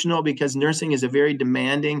emotional because nursing is a very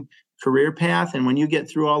demanding career path. And when you get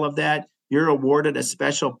through all of that, you're awarded a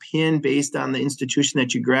special pin based on the institution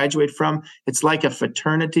that you graduate from. It's like a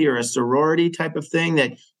fraternity or a sorority type of thing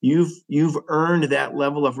that you've earned that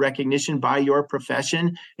level of recognition by your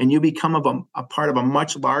profession, and you become a part of a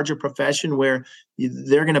much larger profession where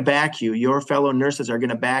they're going to back you. Your fellow nurses are going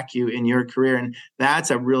to back you in your career. And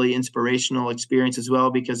that's a really inspirational experience as well,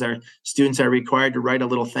 because our students are required to write a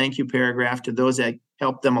little thank you paragraph to those that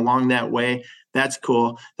helped them along that way. That's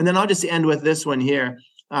cool. And then I'll just end with this one here.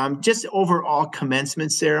 Just overall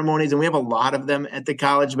commencement ceremonies, and we have a lot of them at the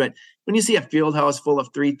college, but when you see a field house full of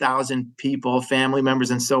 3,000 people, family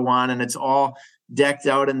members, and so on, and it's all decked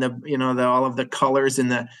out in all of the colors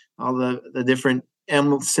and all the different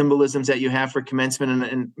symbolisms that you have for commencement,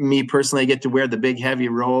 and me personally, I get to wear the big heavy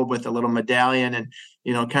robe with a little medallion and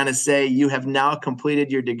kind of say, you have now completed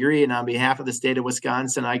your degree, and on behalf of the state of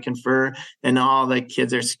Wisconsin, I confer, and all the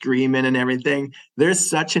kids are screaming and everything. There's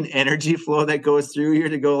such an energy flow that goes through here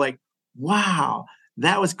to go like, wow,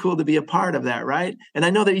 that was cool to be a part of that, right? And I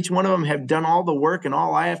know that each one of them have done all the work, and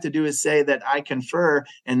all I have to do is say that I confer,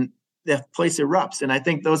 and the place erupts. And I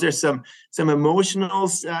think those are some emotional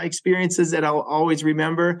experiences that I'll always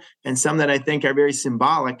remember, and some that I think are very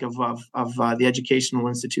symbolic of the educational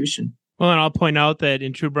institution. Well, and I'll point out that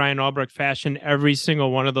in true Brian Albrecht fashion, every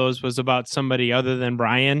single one of those was about somebody other than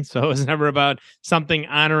Brian. So it was never about something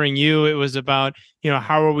honoring you. It was about,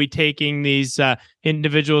 how are we taking these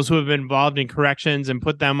individuals who have been involved in corrections and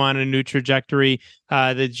put them on a new trajectory.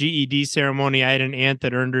 The GED ceremony, I had an aunt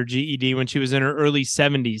that earned her GED when she was in her early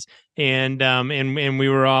 70s. And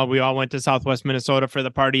we all went to Southwest Minnesota for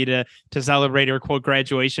the party to celebrate her quote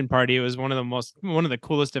graduation party. It was one of the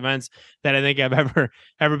coolest events that I think I've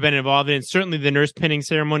ever been involved in. Certainly the nurse pinning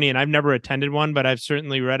ceremony, and I've never attended one, but I've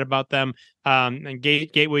certainly read about them. And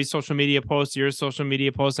Gateway's social media posts, your social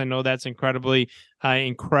media posts, I know that's incredibly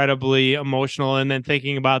emotional. And then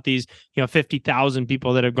thinking about these 50,000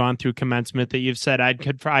 people that have gone through commencement that you've said I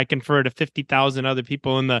confer to 50,000 other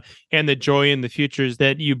people, and the joy and the futures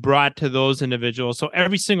that you brought to those individuals. So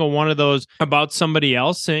every single one of those about somebody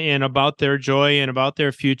else and about their joy and about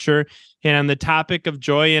their future. And on the topic of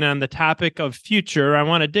joy and on the topic of future, I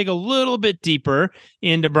want to dig a little bit deeper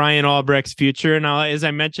into Brian Albrecht's future. And as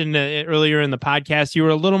I mentioned earlier in the podcast, you were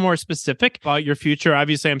a little more specific about your future.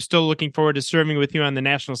 Obviously, I'm still looking forward to serving with you on the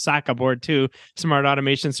National SOCA board too, Smart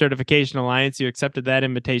Automation Certification Alliance. You accepted that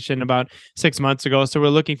invitation about 6 months ago. So we're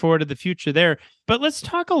looking forward to the future there. But let's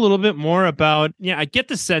talk a little bit more about, I get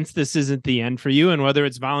the sense this isn't the end for you, and whether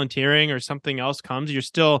it's volunteering or something else comes, you're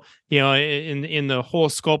still, in the whole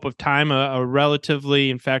scope of time, a relatively,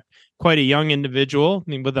 in fact, quite a young individual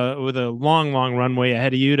with a long runway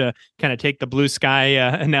ahead of you, to kind of take the blue sky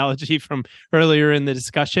analogy from earlier in the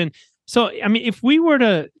discussion. So, if we were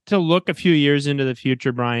to look a few years into the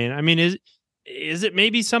future, Brian, is it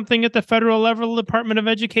maybe something at the federal level, Department of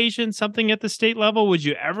Education, something at the state level? Would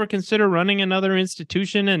you ever consider running another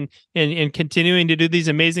institution and continuing to do these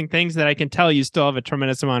amazing things that I can tell you still have a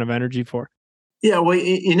tremendous amount of energy for? Yeah, well,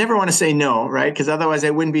 you never want to say no, right? Because otherwise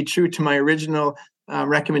I wouldn't be true to my original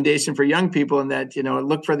recommendation for young people, and that,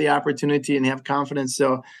 look for the opportunity and have confidence.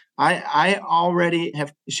 So I already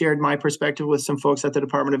have shared my perspective with some folks at the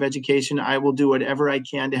Department of Education. I will do whatever I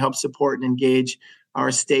can to help support and engage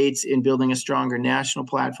our states in building a stronger national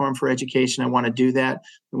platform for education. I want to do that.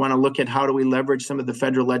 We want to look at how do we leverage some of the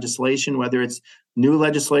federal legislation, whether it's new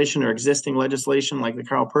legislation or existing legislation like the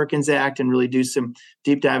Carl Perkins Act, and really do some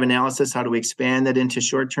deep dive analysis. How do we expand that into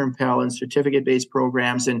short-term Pell and certificate-based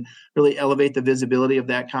programs and really elevate the visibility of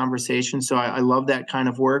that conversation? So I love that kind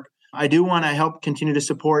of work. I do want to help continue to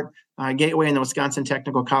support Gateway and the Wisconsin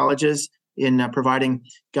Technical Colleges in providing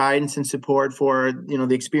guidance and support for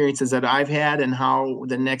the experiences that I've had, and how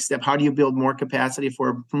the next step, how do you build more capacity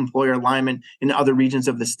for employer alignment in other regions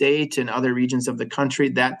of the state and other regions of the country?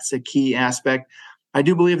 That's a key aspect. I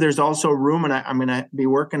do believe there's also room, and I'm going to be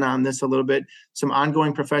working on this a little bit, some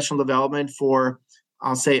ongoing professional development for,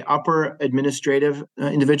 I'll say, upper administrative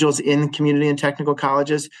individuals in community and technical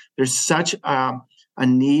colleges. There's such a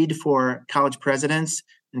need for college presidents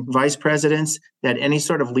and vice presidents that any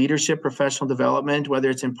sort of leadership professional development, whether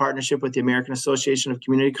it's in partnership with the American Association of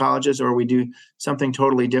Community Colleges or we do something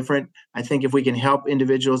totally different, I think if we can help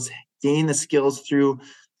individuals gain the skills through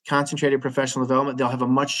concentrated professional development, they'll have a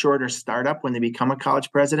much shorter startup when they become a college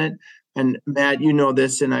president. And Matt, you know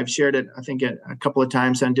this, and I've shared it, I think, a couple of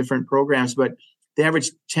times on different programs, but the average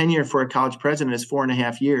tenure for a college president is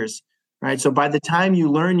 4.5 years. Right. So by the time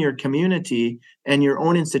you learn your community and your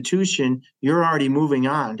own institution, you're already moving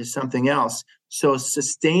on to something else. So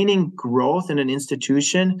sustaining growth in an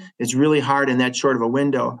institution is really hard in that short of a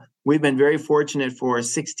window. We've been very fortunate for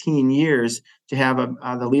 16 years to have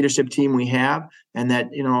the leadership team we have, and that,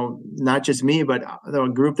 not just me, but the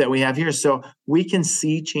group that we have here. So we can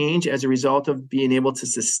see change as a result of being able to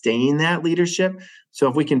sustain that leadership. So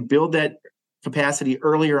if we can build that capacity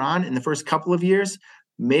earlier on in the first couple of years,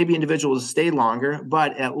 maybe individuals stay longer,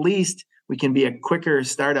 but at least we can be a quicker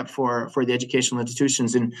startup for the educational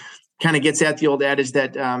institutions, and kind of gets at the old adage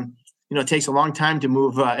that, it takes a long time to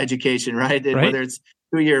move education, right? And whether it's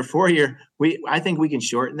 2-year or 4-year, I think we can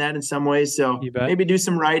shorten that in some ways. So maybe do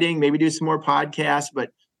some writing, maybe do some more podcasts,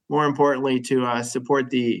 but more importantly, to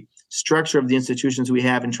support the structure of the institutions we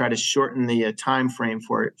have and try to shorten the time frame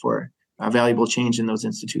for valuable change in those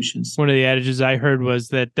institutions. One of the adages I heard was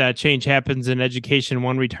that change happens in education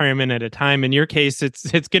one retirement at a time. In your case,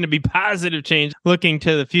 it's going to be positive change looking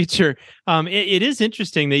to the future. It is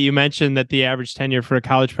interesting that you mentioned that the average tenure for a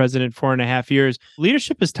college president, 4.5 years.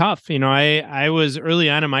 Leadership is tough. I was early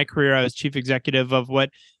on in my career, I was chief executive of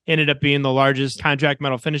what ended up being the largest contract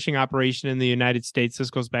metal finishing operation in the United States.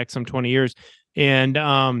 This goes back some 20 years. And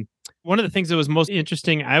one of the things that was most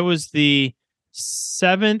interesting, I was the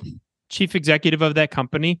 7th chief executive of that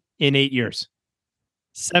company in 8 years.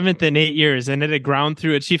 7th in 8 years. And it had ground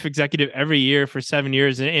through a chief executive every year for 7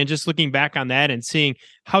 years. And just looking back on that and seeing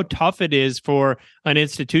how tough it is for an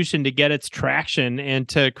institution to get its traction and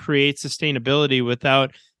to create sustainability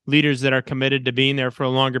without leaders that are committed to being there for a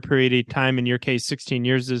longer period of time. In your case, 16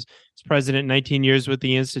 years as president, 19 years with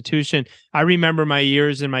the institution. I remember my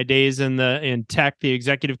years and my days in tech, the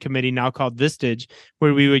executive committee, now called Vistage,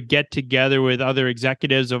 where we would get together with other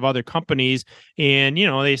executives of other companies. And,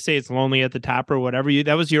 they say it's lonely at the top or whatever.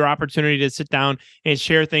 That was your opportunity to sit down and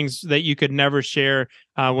share things that you could never share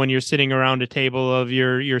when you're sitting around a table of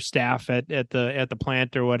your staff at the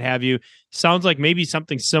plant or what have you. Sounds like maybe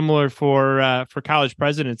something similar for college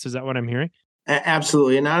presidents. Is that what I'm hearing?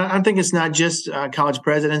 Absolutely. And I think it's not just college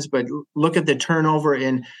presidents, but look at the turnover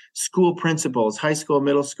in school principals, high school,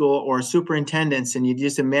 middle school, or superintendents. And you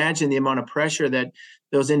just imagine the amount of pressure that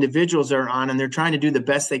those individuals are on, and they're trying to do the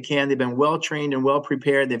best they can. They've been well trained and well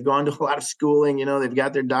prepared. They've gone to a lot of schooling, they've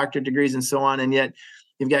got their doctorate degrees and so on. And yet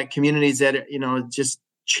you've got communities that, just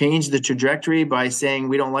change the trajectory by saying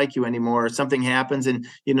we don't like you anymore, or something happens and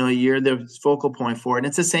you're the focal point for it. And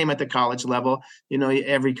it's the same at the college level.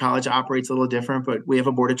 Every college operates a little different, but we have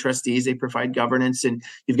a board of trustees. They provide governance, and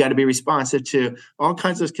you've got to be responsive to all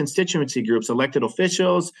kinds of constituency groups, elected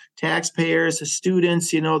officials, taxpayers,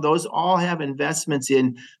 students. Those all have investments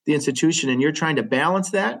in the institution, and you're trying to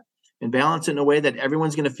balance that and balance it in a way that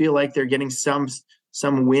everyone's going to feel like they're getting some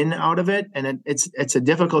win out of it. And it's a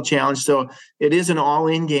difficult challenge. So it is an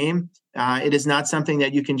all-in game. It is not something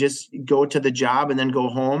that you can just go to the job and then go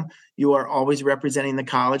home. You are always representing the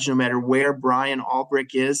college, no matter where Brian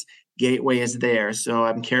Albrick is. Gateway is there. So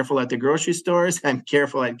I'm careful at the grocery stores. I'm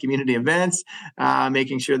careful at community events,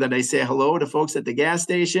 making sure that I say hello to folks at the gas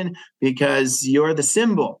station, because you're the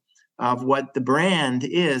symbol of what the brand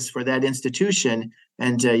is for that institution.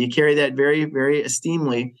 And you carry that very, very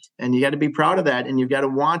esteemingly, and you got to be proud of that, and you've got to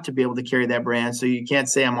want to be able to carry that brand. So you can't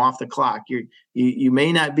say I'm off the clock. You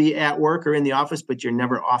may not be at work or in the office, but you're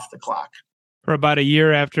never off the clock. For about a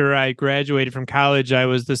year after I graduated from college, I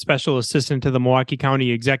was the special assistant to the Milwaukee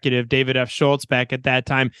County executive, David F. Schultz, back at that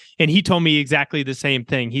time. And he told me exactly the same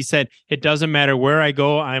thing. He said, it doesn't matter where I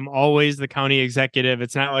go, I'm always the county executive.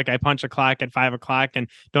 It's not like I punch a clock at 5:00 and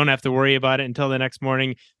don't have to worry about it until the next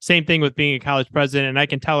morning. Same thing with being a college president. And I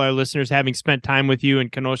can tell our listeners, having spent time with you in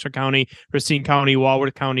Kenosha County, Racine County,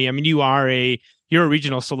 Walworth County, I mean, you're a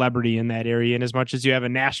regional celebrity in that area. And as much as you have a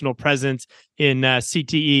national presence in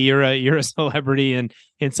CTE, you're a celebrity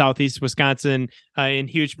in Southeast Wisconsin, in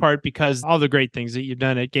huge part because all the great things that you've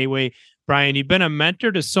done at Gateway. Brian, you've been a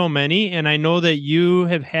mentor to so many, and I know that you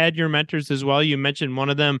have had your mentors as well. You mentioned one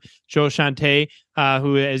of them, Joe Shante,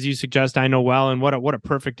 who, as you suggest, I know well, and what a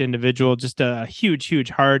perfect individual. Just a huge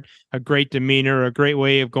heart, a great demeanor, a great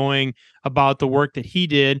way of going about the work that he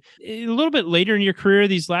did. A little bit later in your career,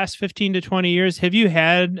 these last 15 to 20 years, have you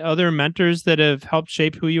had other mentors that have helped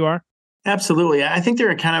shape who you are? Absolutely. I think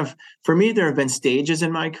there are for me, there have been stages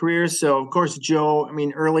in my career. So, of course, Joe,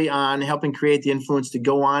 early on, helping create the influence to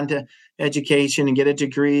go on to education and get a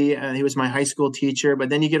degree. He was my high school teacher. But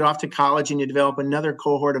then you get off to college and you develop another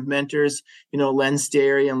cohort of mentors, Len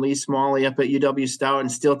Sterry and Lee Smalley up at UW Stout,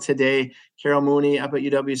 and still today, Carol Mooney up at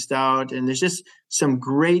UW Stout. And there's just some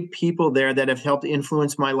great people there that have helped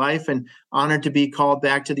influence my life, and honored to be called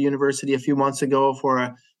back to the university a few months ago for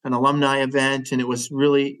an alumni event. And it was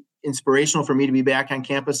really inspirational for me to be back on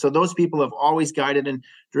campus. So those people have always guided and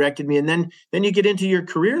directed me. And then you get into your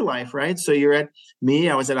career life, right? So I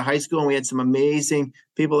was at a high school, and we had some amazing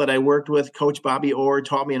people that I worked with. Coach Bobby Orr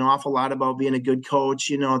taught me an awful lot about being a good coach.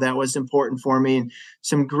 That was important for me. And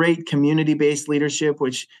some great community-based leadership,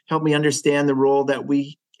 which helped me understand the role that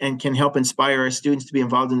we and can help inspire our students to be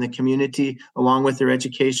involved in the community along with their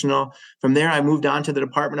educational. From there, I moved on to the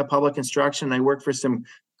Department of Public Instruction. I worked for some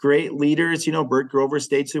great leaders, Bert Grover,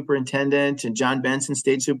 state superintendent, and John Benson,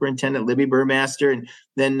 state superintendent, Libby Burmaster. And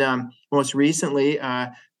then most recently,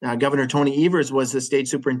 Governor Tony Evers was the state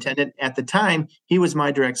superintendent at the time. He was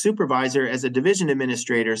my direct supervisor as a division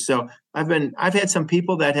administrator. So I've had some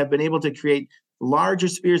people that have been able to create larger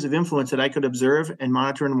spheres of influence that I could observe and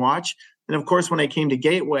monitor and watch. And of course, when I came to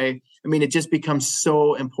Gateway, it just becomes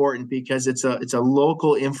so important because it's a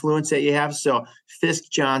local influence that you have. So Fisk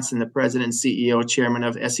Johnson, the president, CEO, chairman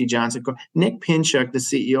of SC Johnson, Nick Pinchuk, the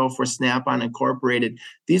CEO for Snap-on Incorporated.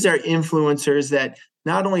 These are influencers that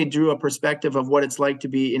not only drew a perspective of what it's like to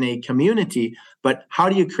be in a community, but how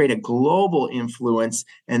do you create a global influence?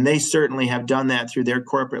 And they certainly have done that through their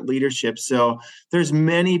corporate leadership. So there's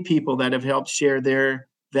many people that have helped share their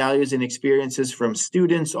values and experiences, from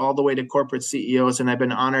students all the way to corporate CEOs. And I've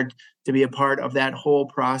been honored to be a part of that whole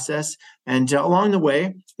process. And along the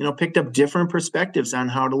way, picked up different perspectives on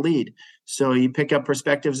how to lead. So you pick up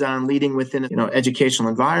perspectives on leading within, educational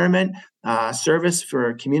environment, service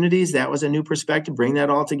for communities. That was a new perspective. Bring that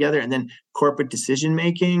all together. And then corporate decision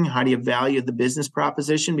making. How do you value the business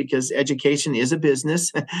proposition? Because education is a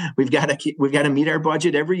business. We've got to meet our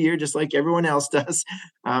budget every year, just like everyone else does.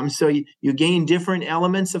 So you gain different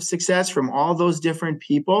elements of success from all those different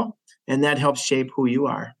people, and that helps shape who you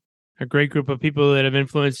are. A great group of people that have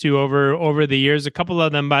influenced you over the years. A couple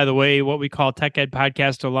of them, by the way, what we call Tech Ed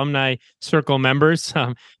Podcast Alumni Circle members.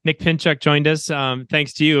 Nick Pinchuk joined us.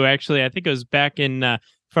 Thanks to you, actually. I think it was back in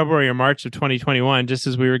February or March of 2021, just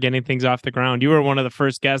as we were getting things off the ground. You were one of the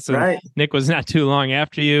first guests, and right. Nick was not too long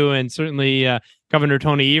after you. And certainly Governor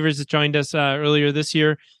Tony Evers has joined us earlier this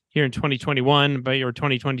year. Here in 2021, or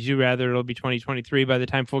 2022 rather. It'll be 2023 by the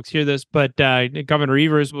time folks hear this. But Governor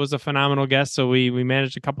Evers was a phenomenal guest, so we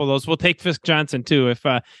managed a couple of those. We'll take Fisk Johnson too if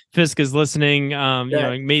Fisk is listening.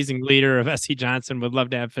 Amazing leader of SC Johnson. Would love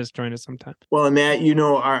to have Fisk join us sometime. Well, and Matt,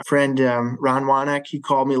 our friend Ron Wanak, he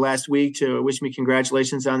called me last week to wish me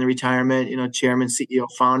congratulations on the retirement. Chairman, CEO,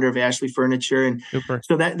 founder of Ashley Furniture, and super.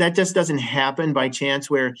 So that just doesn't happen by chance.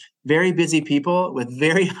 Where very busy people with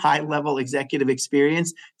very high level executive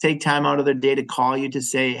experience take time out of their day to call you to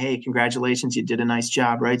say, hey, congratulations, you did a nice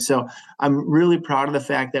job, right? So I'm really proud of the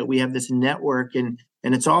fact that we have this network, and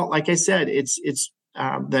it's all, like I said, it's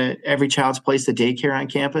the Every Child's Place, the daycare on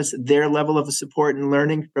campus, their level of support and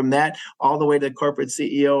learning from that all the way to the corporate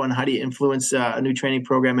CEO and how do you influence a new training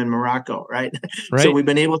program in Morocco, right? So we've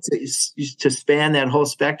been able to span that whole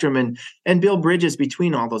spectrum and build bridges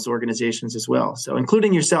between all those organizations as well. So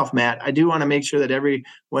including yourself, Matt, I do want to make sure that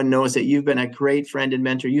everyone knows that you've been a great friend and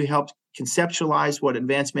mentor. You helped conceptualize what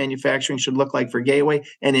advanced manufacturing should look like for Gateway,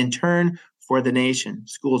 and in turn for the nation.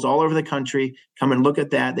 Schools all over the country come and look at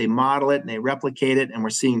that. They model it and they replicate it. And we're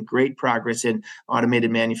seeing great progress in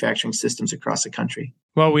automated manufacturing systems across the country.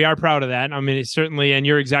 Well, we are proud of that. I mean, it's certainly, and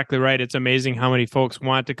you're exactly right. It's amazing how many folks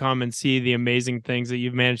want to come and see the amazing things that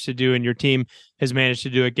you've managed to do and your team has managed to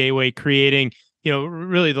do at Gateway, creating,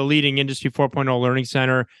 really the leading Industry 4.0 learning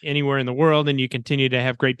center anywhere in the world. And you continue to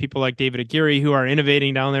have great people like David Aguirre who are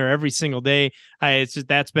innovating down there every single day.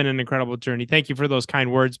 That's been an incredible journey. Thank you for those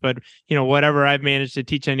kind words. But, whatever I've managed to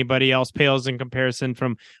teach anybody else pales in comparison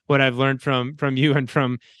from what I've learned from you and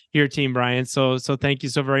from your team, Brian. So thank you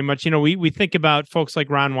so very much. We think about folks like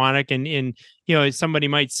Ron Wanek and somebody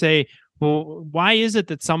might say, well, why is it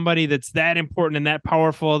that somebody that's that important and that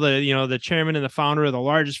powerful, the chairman and the founder of the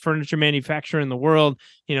largest furniture manufacturer in the world,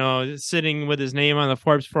 sitting with his name on the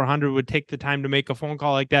Forbes 400 would take the time to make a phone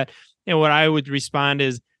call like that? And what I would respond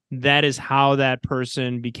is, that is how that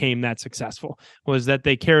person became that successful, was that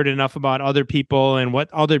they cared enough about other people and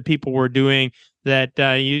what other people were doing that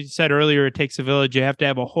you said earlier, it takes a village. You have to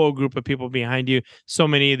have a whole group of people behind you. So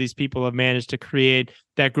many of these people have managed to create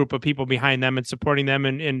that group of people behind them and supporting them.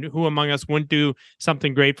 And who among us wouldn't do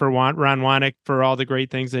something great for Ron Wanek for all the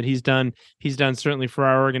great things that he's done? He's done certainly for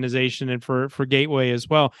our organization and for Gateway as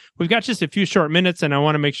well. We've got just a few short minutes, and I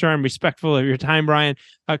want to make sure I'm respectful of your time, Brian.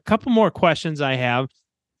 A couple more questions I have.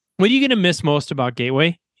 What are you going to miss most about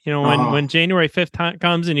Gateway? When January 5th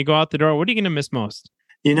comes and you go out the door, what are you going to miss most?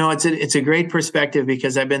 It's a great perspective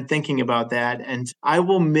because I've been thinking about that, and I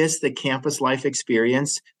will miss the campus life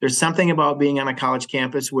experience. There's something about being on a college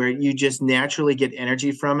campus where you just naturally get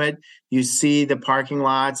energy from it. You see the parking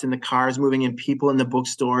lots and the cars moving and people in the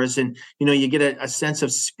bookstores, and you get a sense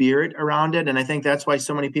of spirit around it. And I think that's why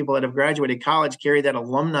so many people that have graduated college carry that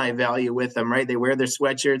alumni value with them, right? They wear their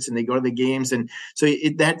sweatshirts and they go to the games, and so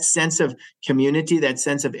that sense of community, that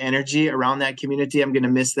sense of energy around that community, I'm going to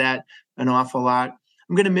miss that an awful lot.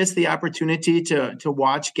 I'm going to miss the opportunity to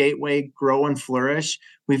watch Gateway grow and flourish.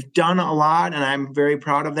 We've done a lot, and I'm very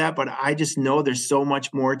proud of that, but I just know there's so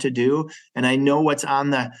much more to do, and I know what's on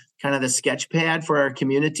the kind of the sketch pad for our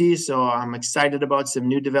community. So I'm excited about some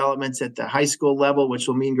new developments at the high school level, which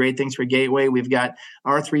will mean great things for Gateway. We've got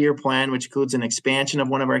our 3-year plan, which includes an expansion of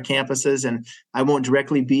one of our campuses, and I won't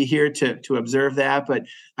directly be here to observe that, but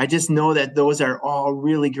I just know that those are all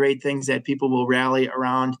really great things that people will rally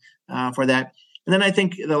around for that. And then I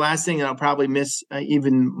think the last thing that I'll probably miss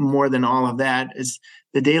even more than all of that is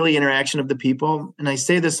the daily interaction of the people. And I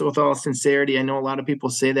say this with all sincerity. I know a lot of people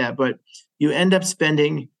say that, but you end up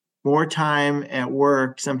spending more time at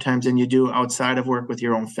work sometimes than you do outside of work with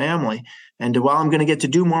your own family. And while I'm going to get to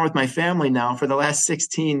do more with my family now for the last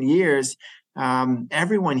 16 years,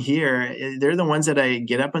 everyone here, they're the ones that I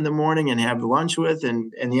get up in the morning and have lunch with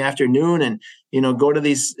and in the afternoon and, go to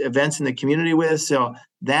these events in the community with. So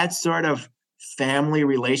that sort of family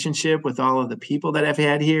relationship with all of the people that I've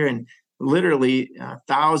had here, and literally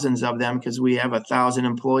thousands of them, because we have 1,000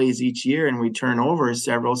 employees each year and we turn over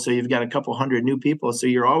several. So you've got a couple hundred new people. So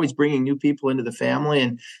you're always bringing new people into the family,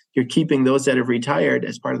 and you're keeping those that have retired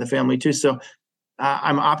as part of the family too. So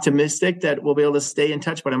I'm optimistic that we'll be able to stay in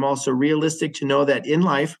touch, but I'm also realistic to know that in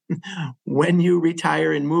life, when you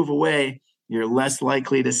retire and move away, you're less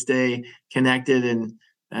likely to stay connected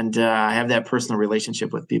and have that personal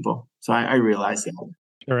relationship with people. So I realize that.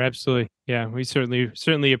 Sure, absolutely. Yeah, we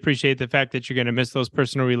certainly appreciate the fact that you're going to miss those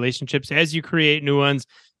personal relationships as you create new ones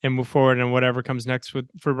and move forward and whatever comes next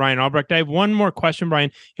for Brian Albrecht. I have one more question,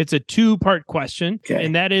 Brian. It's a 2-part question,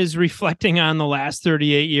 and that is reflecting on the last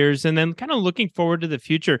 38 years and then kind of looking forward to the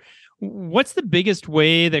future. What's the biggest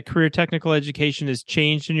way that career technical education has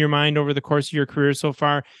changed in your mind over the course of your career so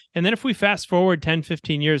far? And then if we fast forward 10,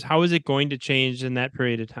 15 years, how is it going to change in that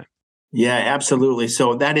period of time? Yeah, absolutely.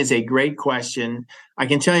 So that is a great question. I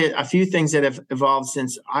can tell you a few things that have evolved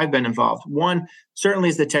since I've been involved. One, certainly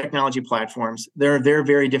is the technology platforms. They're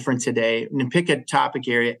very different today. And pick a topic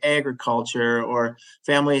area, agriculture or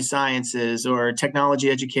family sciences or technology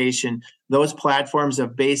education. Those platforms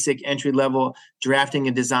of basic entry-level drafting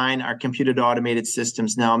and design are computed automated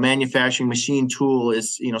systems now. Manufacturing machine tool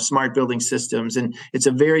is, smart building systems. And it's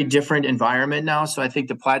a very different environment now. So I think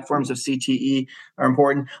the platforms of CTE are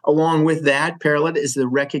important. Along with that, parallel is the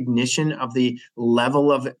recognition of the level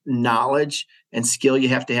of knowledge and skill you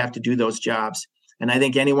have to do those jobs. And I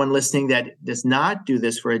think anyone listening that does not do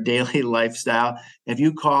this for a daily lifestyle, if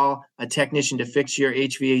you call a technician to fix your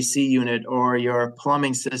HVAC unit or your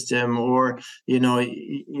plumbing system, or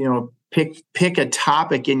pick a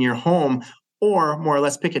topic in your home, or more or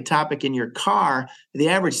less pick a topic in your car. The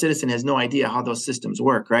average citizen has no idea how those systems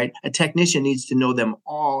work, right? A technician needs to know them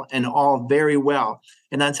all very well.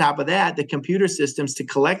 And on top of that, the computer systems to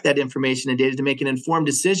collect that information and data to make an informed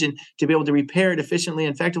decision to be able to repair it efficiently,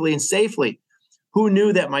 effectively, and safely. Who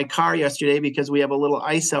knew that my car yesterday, because we have a little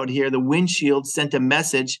ice out here, the windshield sent a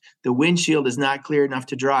message, the windshield is not clear enough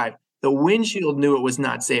to drive. The windshield knew it was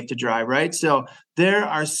not safe to drive, right? So there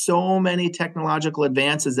are so many technological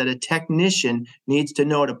advances that a technician needs to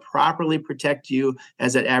know to properly protect you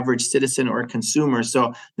as an average citizen or consumer.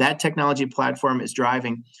 So that technology platform is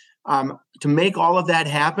driving. To make all of that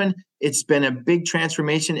happen, it's been a big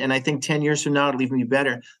transformation. And I think 10 years from now, it'll even be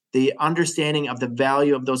better. The understanding of the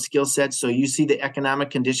value of those skill sets. So you see the economic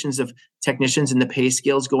conditions of technicians and the pay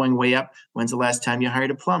scales going way up. When's the last time you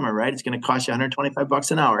hired a plumber, right? It's going to cost you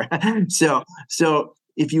 $125 an hour. So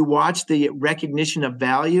if you watch the recognition of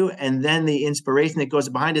value and then the inspiration that goes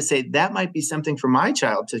behind it, say that might be something for my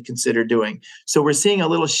child to consider doing. So we're seeing a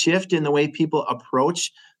little shift in the way people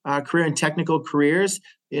approach career and technical careers.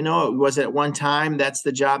 It was at one time, that's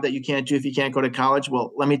the job that you can't do if you can't go to college.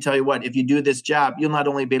 Well, let me tell you what, if you do this job, you'll not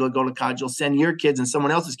only be able to go to college, you'll send your kids and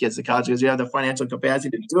someone else's kids to college because you have the financial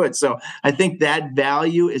capacity to do it. So I think that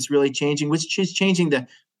value is really changing, which is changing the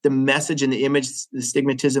message and the image, the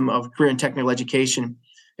stigmatism of career and technical education.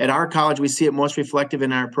 At our college, we see it most reflective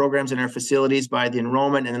in our programs and our facilities by the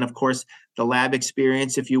enrollment. And then, of course, the lab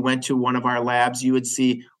experience. If you went to one of our labs, you would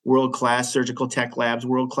see world-class surgical tech labs,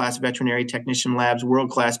 world-class veterinary technician labs,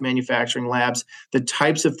 world-class manufacturing labs. The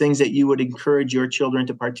types of things that you would encourage your children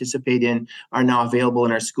to participate in are now available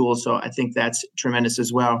in our schools. So I think that's tremendous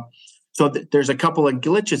as well. So there's a couple of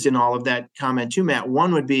glitches in all of that comment too, Matt.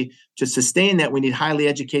 One would be to sustain that we need highly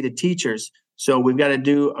educated teachers. So we've got to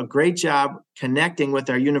do a great job connecting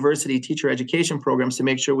with our university teacher education programs to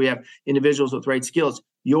make sure we have individuals with right skills.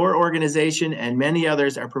 Your organization and many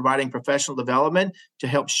others are providing professional development to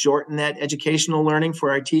help shorten that educational learning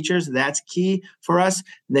for our teachers. That's key for us.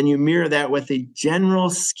 Then you mirror that with the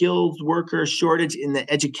general skilled worker shortage in the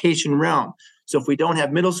education realm. So if we don't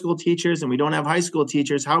have middle school teachers and we don't have high school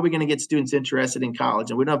teachers, how are we going to get students interested in college?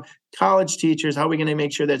 And we don't have college teachers, how are we going to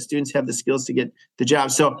make sure that students have the skills to get the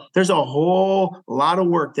job? So there's a whole lot of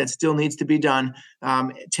work that still needs to be done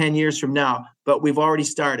 10 years from now. But we've already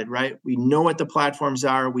started, right? We know what the platforms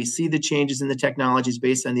are. We see the changes in the technologies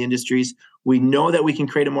based on the industries. We know that we can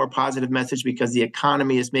create a more positive message because the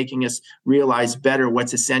economy is making us realize better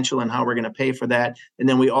what's essential and how we're going to pay for that. And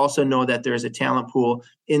then we also know that there's a talent pool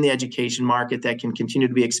in the education market that can continue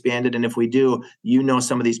to be expanded. And if we do,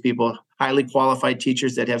 some of these people, highly qualified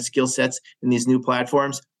teachers that have skill sets in these new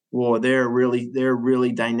platforms, well, they're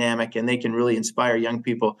really dynamic and they can really inspire young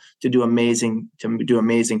people to do amazing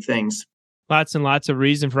things. Lots and lots of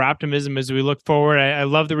reason for optimism as we look forward. I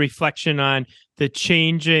love the reflection on the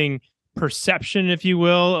changing perception, if you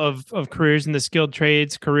will, of careers in the skilled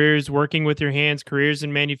trades, careers working with your hands, careers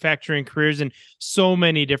in manufacturing, careers in so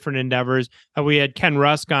many different endeavors. We had Ken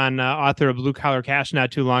Rusk on, author of Blue Collar Cash,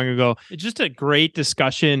 not too long ago. It's just a great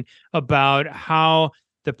discussion about how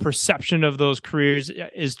the perception of those careers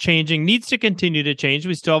is changing, needs to continue to change.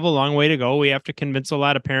 We still have a long way to go. We have to convince a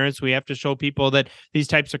lot of parents. We have to show people that these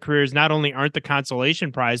types of careers not only aren't the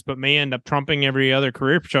consolation prize, but may end up trumping every other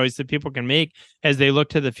career choice that people can make as they look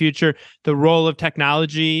to the future. The role of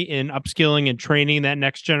technology in upskilling and training that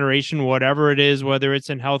next generation, whatever it is, whether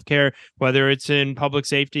it's in healthcare, whether it's in public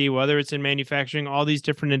safety, whether it's in manufacturing, all these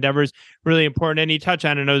different endeavors, really important. And you touch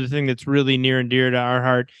on another thing that's really near and dear to our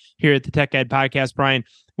heart here at the Tech Ed Podcast, Brian,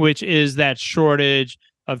 which is that shortage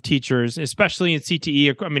of teachers, especially in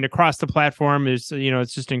CTE. I mean, across the platform is,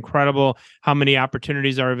 it's just incredible how many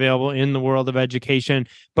opportunities are available in the world of education.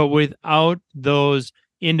 But without those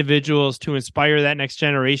individuals to inspire that next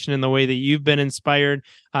generation in the way that you've been inspired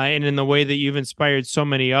and in the way that you've inspired so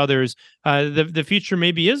many others, the future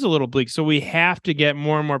maybe is a little bleak. So we have to get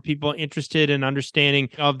more and more people interested in understanding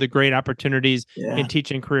of the great opportunities in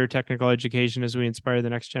teaching career technical education as we inspire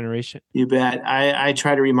the next generation. You bet. I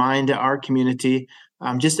try to remind our community,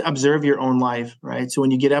 just observe your own life, right? So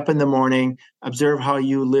when you get up in the morning, observe how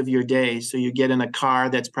you live your day. So you get in a car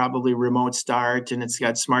that's probably remote start and it's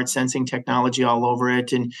got smart sensing technology all over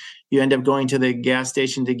it. And you end up going to the gas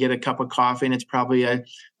station to get a cup of coffee and it's probably a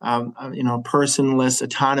personless,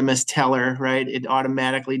 autonomous teller, right? It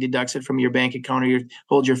automatically deducts it from your bank account, or you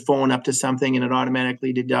hold your phone up to something and it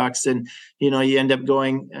automatically deducts. And, you end up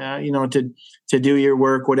going, to do your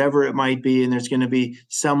work, whatever it might be. And there's going to be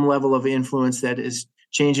some level of influence that is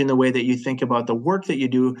changing the way that you think about the work that you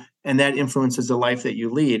do, and that influences the life that you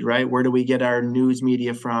lead, right? Where do we get our news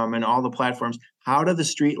media from and all the platforms? How do the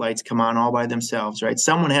streetlights come on all by themselves, right?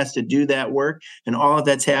 Someone has to do that work, and all of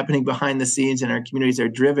that's happening behind the scenes, and our communities are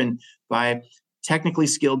driven by technically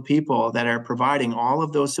skilled people that are providing all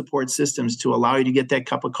of those support systems to allow you to get that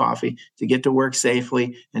cup of coffee, to get to work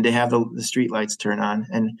safely, and to have the street lights turn on.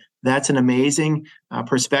 And that's an amazing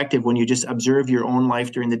perspective when you just observe your own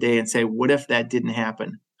life during the day and say, what if that didn't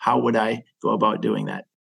happen? How would I go about doing that?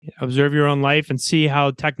 Observe your own life and see how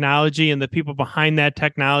technology and the people behind that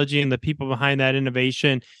technology and the people behind that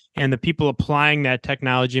innovation and the people applying that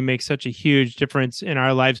technology make such a huge difference in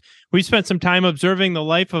our lives. We spent some time observing the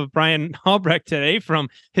life of Brian Albrecht today, from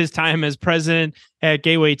his time as president at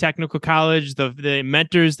Gateway Technical College, the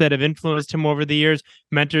mentors that have influenced him over the years,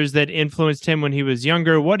 mentors that influenced him when he was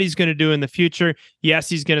younger, what he's going to do in the future. Yes,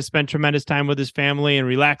 he's going to spend tremendous time with his family and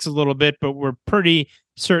relax a little bit, but we're pretty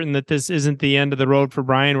certain that this isn't the end of the road for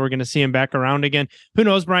Brian. We're going to see him back around again. Who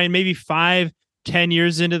knows, Brian, maybe 5-10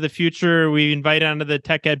 years into the future, we invite onto the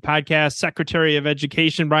Tech Ed podcast Secretary of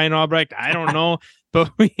Education, Brian Albrecht. I don't know,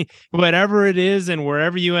 but whatever it is and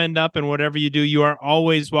wherever you end up and whatever you do, you are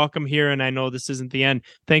always welcome here. And I know this isn't the end.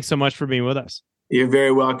 Thanks so much for being with us. You're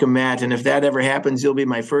very welcome, Matt. And if that ever happens, you'll be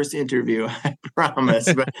my first interview, I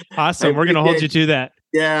promise. But awesome. We're going to hold you to that.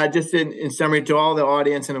 Yeah, just in summary, to all the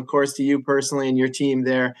audience, and of course to you personally and your team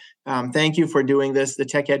there, thank you for doing this. The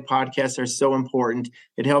Tech Ed podcasts are so important.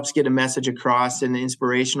 It helps get a message across, an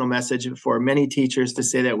inspirational message for many teachers to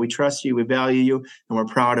say that we trust you, we value you, and we're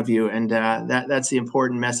proud of you. And that's the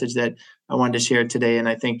important message that I wanted to share today. And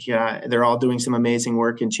I think they're all doing some amazing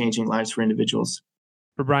work in changing lives for individuals.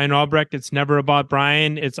 For Brian Albrecht, it's never about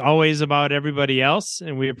Brian. It's always about everybody else.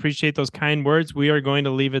 And we appreciate those kind words. We are going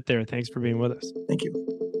to leave it there. Thanks for being with us. Thank you.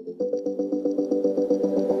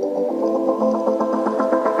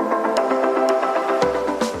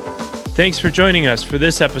 Thanks for joining us for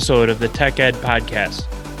this episode of the Tech Ed Podcast.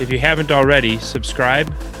 If you haven't already,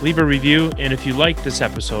 subscribe, leave a review, and if you like this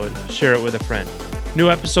episode, share it with a friend. New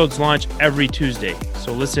episodes launch every Tuesday,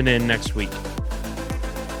 so listen in next week.